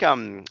quite. It's like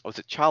was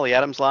it Charlie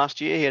Adams last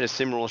year? He had a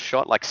similar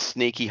shot, like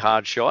sneaky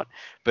hard shot.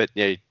 But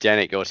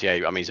Denik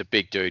Gauthier, he's a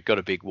big dude, got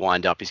a big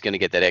wind up. He's going to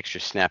get that extra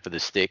snap of the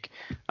stick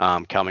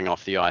coming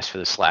off the ice for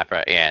the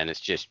slapper. Yeah, and it's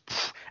just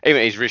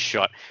even his wrist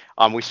shot.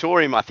 We saw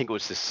him. I think it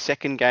was the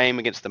second game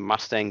against the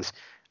Mustangs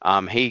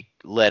He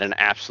let an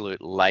absolute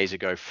laser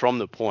go from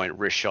the point,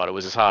 wrist shot. It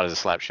was as hard as a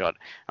slap shot.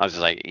 I was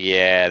just like,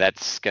 yeah,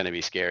 that's going to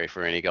be scary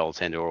for any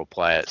goaltender or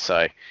player.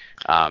 So,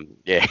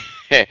 yeah,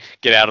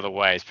 get out of the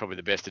way is probably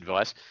the best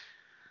advice.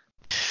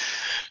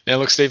 Now,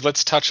 look, Steve,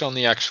 let's touch on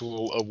the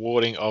actual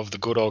awarding of the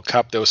Goodall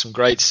Cup. There were some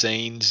great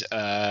scenes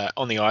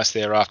on the ice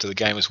there after the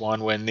game was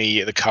won when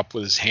the cup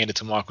was handed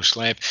to Michael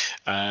Schlamp.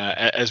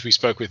 As we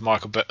spoke with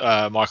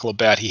Michael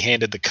about, he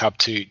handed the cup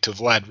to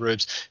Vlad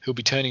Rubes, who'll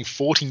be turning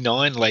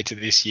 49 later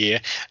this year.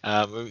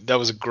 That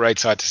was a great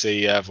sight to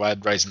see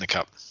Vlad raising the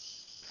cup.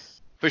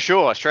 For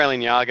sure,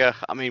 Australian Yager.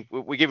 I mean,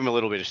 we give him a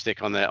little bit of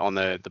stick on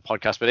the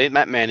podcast, but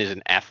that man is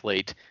an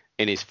athlete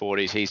in his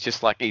 40s.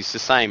 He's the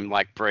same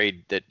like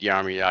breed that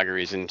Jaromir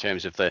Jagr is in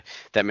terms of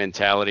that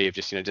mentality of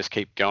just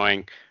keep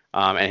going,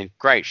 and in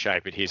great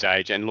shape at his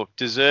age. And look,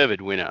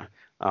 deserved winner.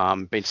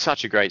 Been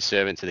such a great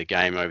servant to the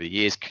game over the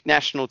years.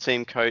 National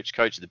team coach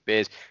of the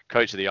Bears,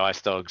 coach of the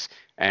Ice Dogs,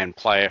 and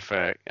player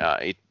for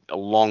a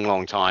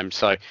long time.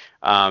 So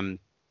it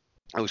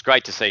was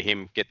great to see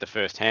him get the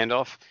first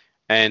handoff.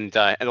 And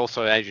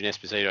also Adrian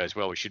Esposito as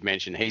well, we should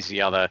mention. He's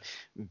the other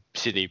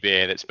Sydney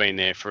Bear that's been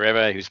there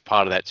forever. He was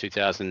part of that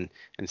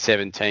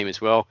 2007 team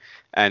as well.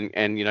 And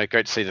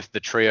great to see the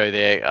trio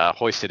there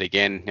hoisted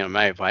again.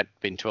 May have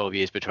been 12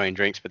 years between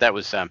drinks, but that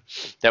was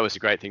a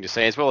great thing to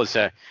see, as well as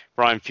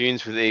Brian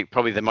Funes with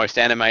probably the most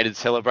animated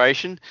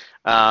celebration,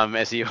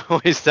 as he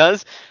always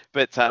does.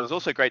 But it was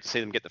also great to see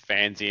them get the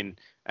fans in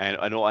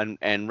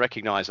and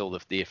recognise all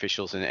of the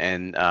officials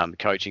and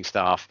coaching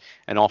staff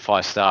and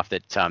off-ice staff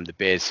that the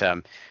Bears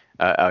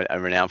are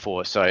renowned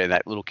for. So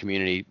that little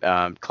community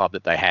club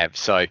that they have.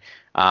 So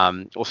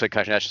also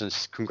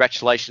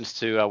congratulations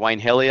to Wayne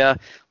Hellier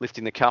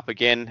lifting the cup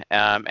again,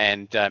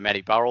 and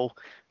Matty Burrell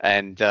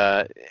and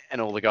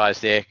all the guys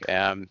there.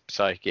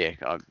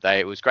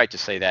 It was great to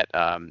see that,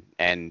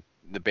 and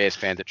the Bears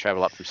fans that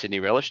travel up from Sydney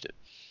relished it.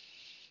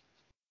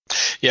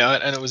 Yeah,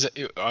 and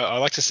I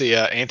like to see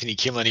Anthony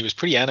Kimlin. He was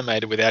pretty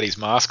animated without his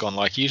mask on.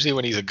 Like usually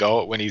when he's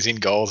in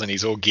goals and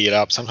he's all geared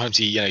up, sometimes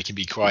he can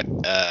be quite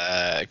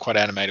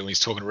animated when he's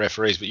talking to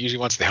referees. But usually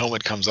once the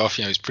helmet comes off,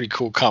 he's a pretty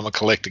cool, calm, and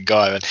collected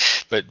guy.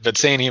 But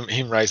seeing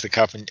him raise the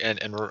cup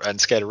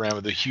and skate around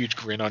with a huge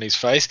grin on his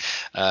face,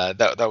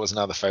 that was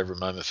another favourite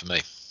moment for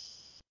me.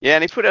 Yeah,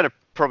 and he put out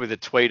probably the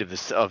tweet of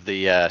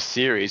the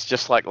series,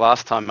 just like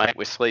last time, mate,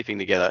 we're sleeping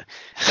together,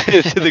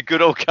 to the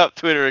Goodall Cup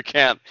Twitter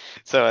account.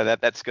 So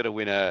that's got to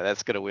win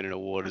an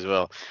award as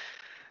well.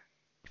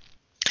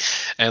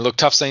 And look,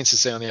 tough scenes to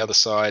see on the other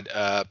side.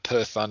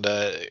 Perth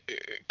Thunder,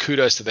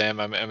 kudos to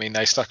them. I mean,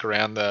 they stuck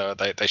around.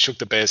 They shook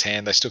the Bears'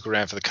 hand. They stuck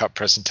around for the cup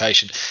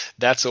presentation.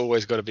 That's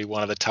always got to be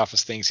one of the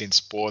toughest things in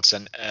sports.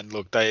 And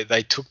look,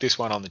 they took this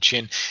one on the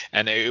chin.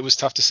 And it was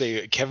tough to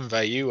see Kevin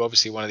Vayu,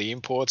 obviously one of the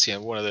imports,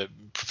 one of the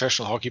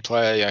professional hockey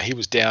player. He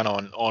was down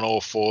on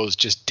all fours,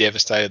 just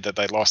devastated that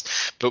they lost.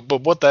 But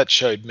what that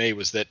showed me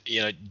was that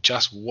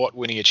just what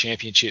winning a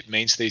championship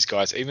means to these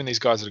guys. Even these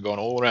guys that have gone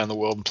all around the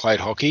world and played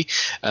hockey,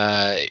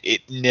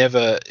 it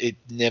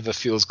never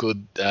feels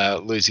good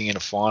losing in a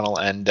final.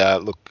 And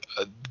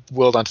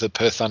well done to the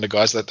Perth Thunder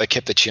guys that they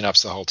kept their chin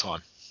ups the whole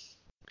time.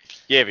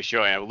 Yeah, for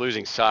sure.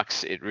 Losing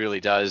sucks. It really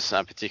does,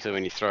 particularly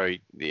when you throw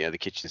the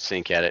kitchen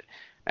sink at it.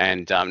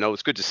 And no,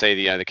 it's good to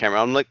see the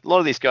camera. Like a lot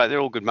of these guys, they're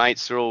all good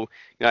mates. They're all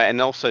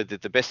and also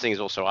the best thing is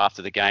also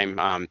after the game.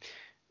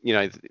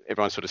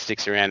 Everyone sort of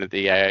sticks around at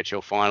the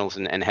AHL finals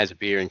and has a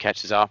beer and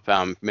catches up.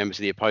 Members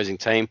of the opposing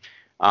team.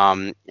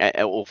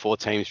 All four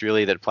teams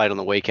really that played on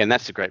the weekend.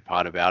 That's the great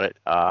part about it.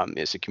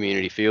 It's a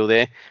community feel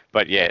there.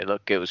 But yeah,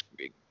 look,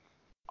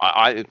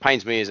 it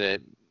pains me as a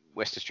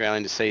West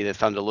Australian to see the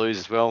Thunder lose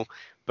as well.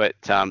 But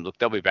look,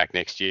 they'll be back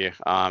next year.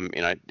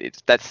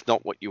 That's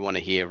not what you want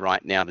to hear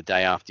right now, the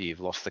day after you've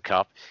lost the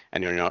cup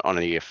and you're on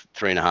a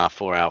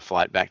 3.5-4 hour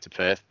flight back to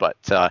Perth. But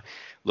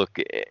look,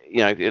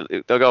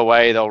 they'll go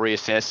away, they'll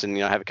reassess, and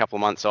have a couple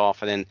of months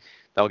off, and then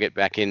they'll get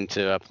back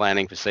into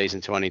planning for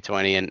season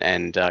 2020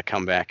 and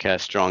come back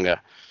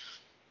stronger.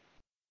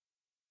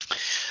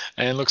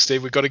 And look,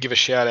 Steve, we've got to give a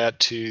shout out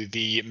to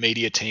the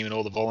media team and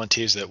all the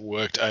volunteers that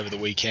worked over the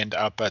weekend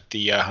up at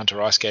the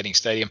Hunter Ice Skating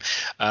Stadium.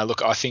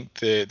 Look, I think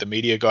the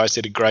media guys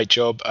did a great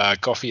job.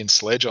 Goffey and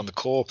Sledge on the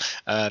call.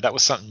 That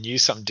was something new,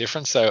 something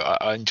different. So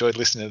I enjoyed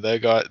listening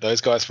to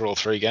those guys for all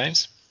three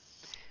games.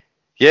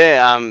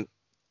 Yeah,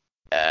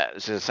 I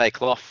was going to say,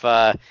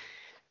 Clough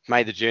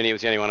made the journey. It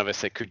was the only one of us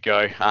that could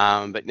go.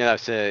 But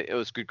it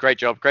was good. Great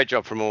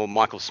job from all.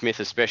 Michael Smith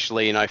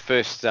especially.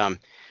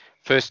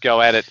 First go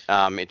at it.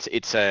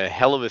 It's a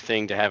hell of a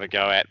thing to have a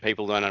go at.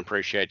 People don't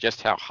appreciate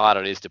just how hard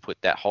it is to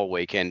put that whole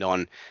weekend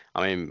on.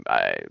 I mean,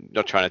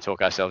 not trying to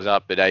talk ourselves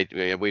up, but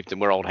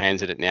we're old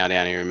hands at it now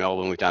down here in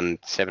Melbourne. We've done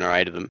 7 or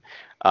 8 of them.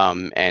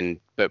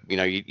 But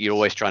you're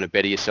always trying to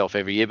better yourself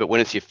every year. But when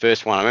it's your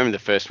first one, I remember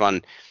the first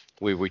one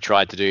we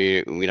tried to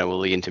do,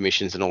 all the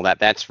intermissions and all that.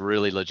 That's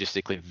really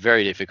logistically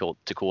very difficult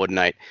to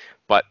coordinate.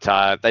 But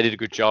they did a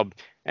good job.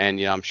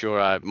 And I'm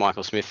sure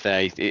Michael Smith,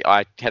 I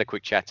had a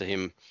quick chat to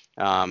him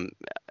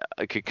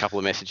a couple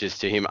of messages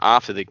to him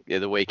after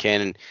the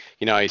weekend,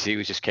 and he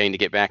was just keen to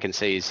get back and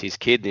see his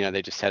kid.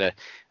 They just had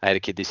a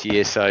kid this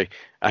year, so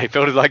he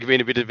felt like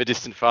being a bit of a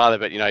distant father.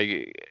 But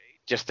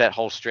just that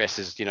whole stress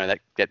is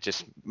that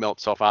just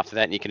melts off after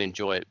that, and you can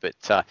enjoy it.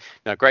 But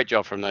great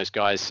job from those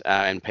guys,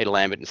 and Peter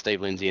Lambert and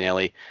Steve Lindsay and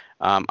Ellie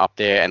up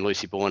there, and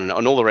Lucy Bourne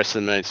and all the rest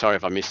of them. And sorry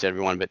if I missed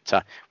everyone,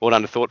 but well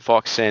done to Thought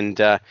Fox and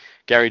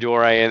Gary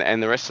Dore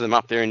and the rest of them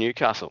up there in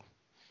Newcastle.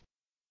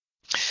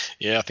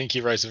 Yeah, I think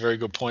you raised a very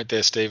good point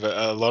there, Steve.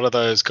 A lot of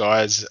those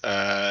guys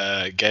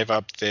gave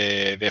up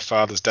their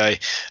Father's Day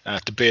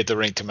to be at the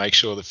rink to make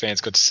sure the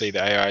fans got to see the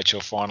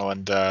AIHL final.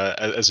 And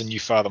as a new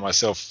father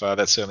myself,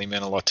 that certainly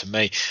meant a lot to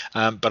me.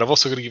 But I've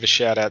also got to give a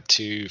shout out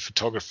to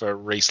photographer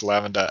Reese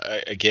Lavender.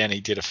 Again, he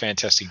did a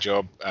fantastic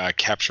job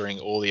capturing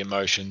all the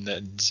emotion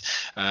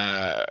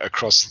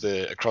across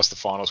the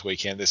finals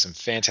weekend. There's some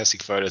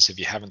fantastic photos. If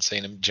you haven't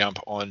seen them, jump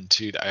on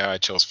to the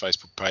AIHL's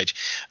Facebook page.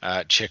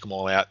 Check them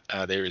all out.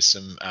 There is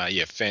some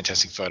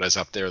fantastic photos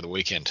up there of the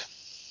weekend.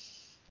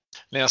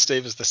 Now,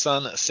 Steve, as the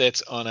sun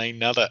sets on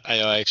another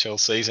AIHL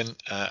season,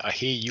 I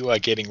hear you are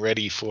getting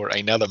ready for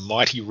another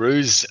Mighty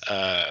Roos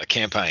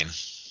campaign.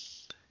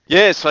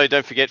 Yeah, so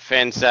don't forget,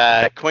 fans,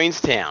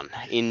 Queenstown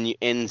in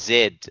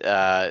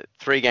NZ,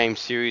 3-game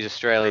series,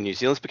 Australia, New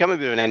Zealand. It's become a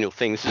bit of an annual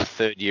thing. This is the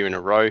third year in a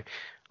row.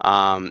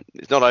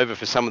 It's not over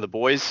for some of the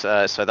boys,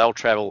 so they'll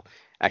travel.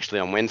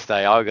 Actually, on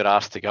Wednesday, I got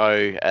asked to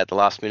go at the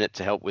last minute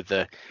to help with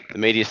the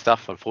media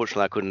stuff.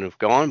 Unfortunately, I couldn't have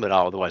gone, but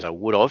otherwise I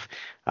would have.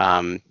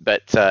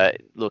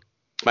 Look,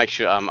 make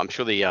sure. I'm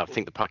sure I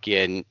think the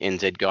Pucky and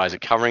NZ guys are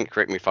covering.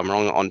 Correct me if I'm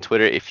wrong on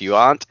Twitter if you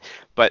aren't.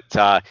 But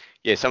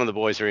some of the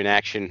boys are in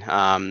action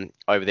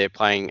over there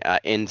playing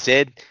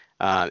NZ.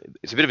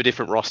 It's a bit of a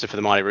different roster for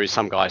the Mighty Roos.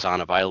 Some guys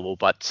aren't available,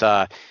 but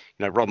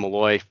Rob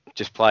Malloy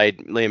just played,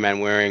 Liam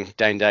Manwaring,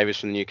 Dane Davis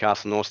from the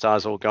Newcastle North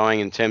Stars all going.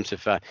 In terms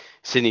of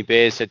Sydney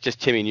Bears, so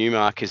just Timmy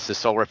Newmark is the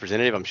sole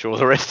representative. I'm sure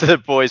the rest of the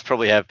boys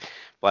probably have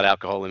blood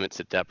alcohol limits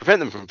that prevent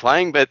them from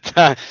playing. But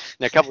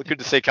good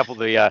to see a couple of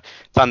the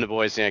Thunder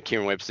boys,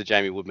 Kieran Webster,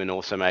 Jamie Woodman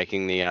also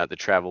making the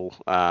travel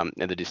and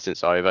the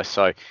distance over.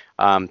 So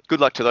good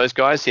luck to those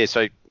guys. Yeah,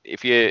 so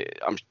if you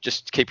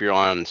just keep your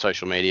eye on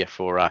social media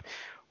for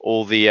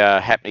all the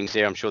happenings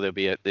there. I'm sure there'll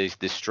be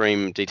the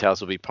stream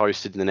details will be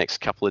posted in the next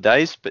couple of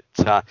days. But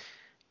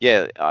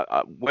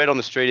word on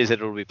the street is that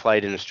it will be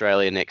played in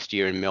Australia next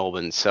year in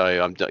Melbourne.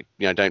 So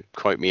don't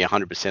quote me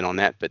 100% on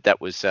that, but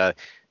that was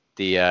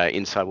the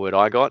inside word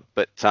I got.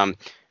 But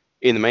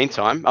in the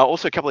meantime,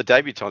 also a couple of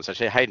debutants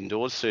actually. Hayden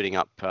Dawes suiting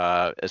up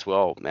as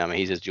well.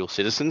 He's a dual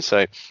citizen,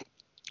 so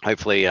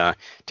hopefully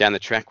down the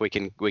track we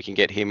can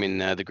get him in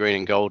the green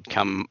and gold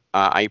come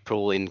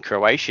April in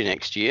Croatia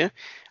next year.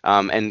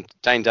 And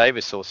Dane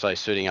Davis also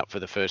suiting up for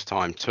the first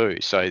time too.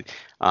 So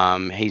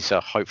he's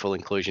a hopeful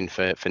inclusion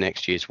for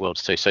next year's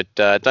Worlds too. So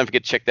don't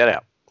forget to check that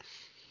out.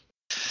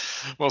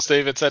 Well,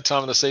 Steve, it's that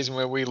time of the season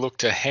where we look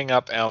to hang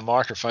up our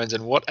microphones,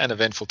 and what an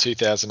eventful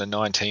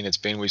 2019 it's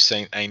been. We've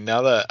seen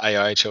another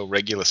AIHL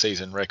regular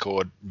season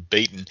record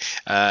beaten,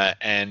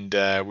 and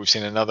we've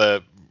seen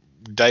another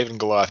David and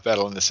Goliath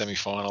battle in the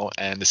semi-final,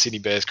 and the Sydney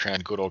Bears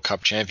crowned Goodall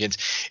Cup champions.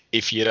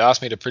 If you'd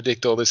asked me to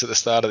predict all this at the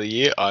start of the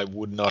year, I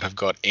would not have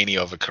got any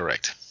of it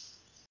correct.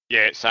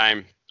 Yeah,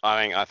 same.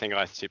 I think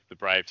I tipped the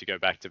Brave to go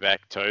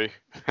back-to-back too.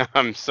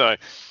 So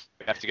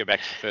we have to go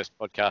back to the first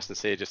podcast and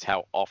see just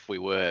how off we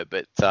were.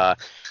 But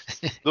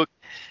look,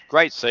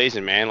 great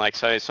season, man. Like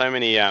so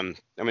many. It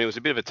was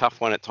a bit of a tough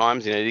one at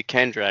times. It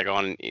can drag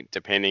on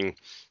depending.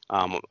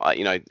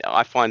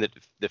 I find that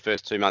the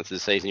first 2 months of the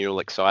season, you're all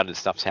excited,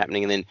 stuff's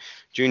happening, and then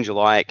June,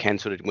 July, it can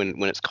sort of,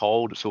 when it's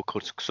cold, it's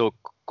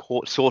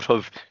sort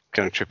of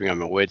kind of tripping on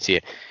my words here,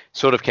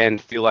 sort of can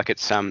feel like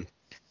it's a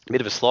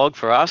bit of a slog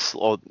for us,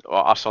 or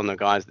us on the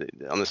guys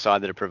on the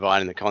side that are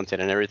providing the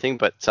content and everything.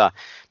 But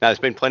there's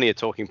been plenty of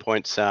talking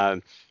points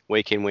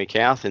week in, week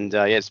out, and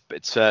it's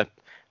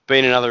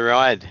been another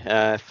ride.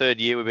 Third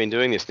year we've been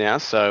doing this now.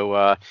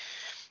 So,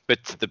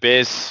 but the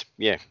Bears,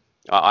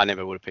 I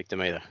never would have picked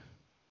them either.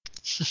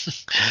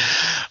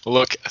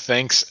 Look,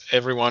 thanks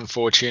everyone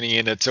for tuning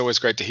in. It's always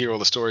great to hear all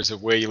the stories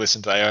of where you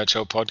listen to the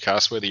AIHL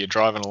podcast, whether you're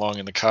driving along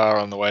in the car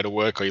on the way to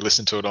work, or you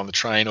listen to it on the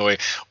train, or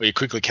you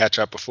quickly catch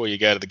up before you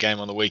go to the game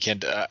on the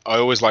weekend. I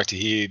always like to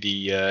hear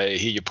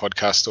your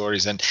podcast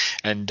stories, and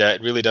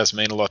it really does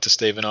mean a lot to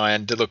Steve and I.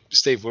 And look,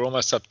 Steve, we're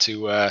almost up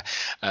to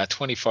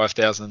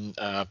 25,000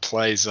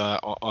 plays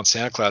on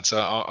SoundCloud,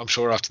 so I'm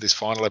sure after this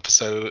final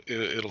episode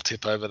it'll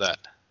tip over that.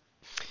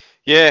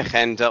 Yeah,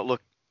 and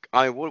look,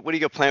 what do you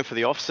got planned for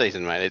the off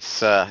season, mate?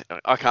 It's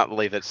I can't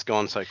believe it's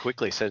gone so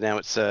quickly. So now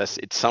it's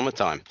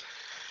summertime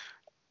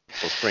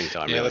or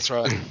springtime. Yeah, really. That's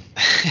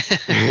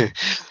right.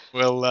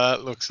 Well,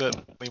 look,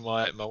 certainly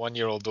my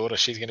 1-year-old daughter,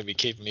 she's going to be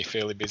keeping me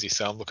fairly busy.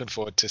 So I'm looking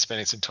forward to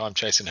spending some time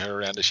chasing her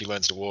around as she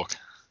learns to walk.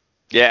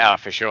 Yeah,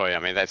 for sure. I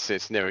mean,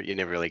 you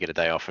never really get a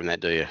day off from that,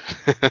 do you?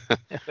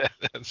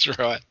 That's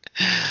right.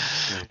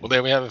 Well,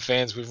 there we have it,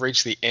 fans. We've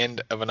reached the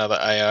end of another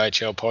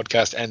AIHL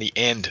podcast and the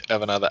end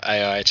of another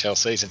AIHL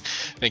season.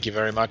 Thank you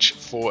very much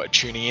for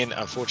tuning in.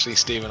 Unfortunately,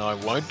 Steve and I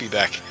won't be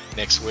back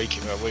next week.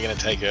 We're going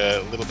to take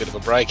a little bit of a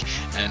break,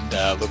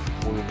 and look,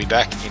 we'll be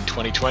back in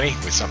 2020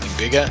 with something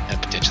bigger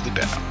and potentially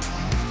better.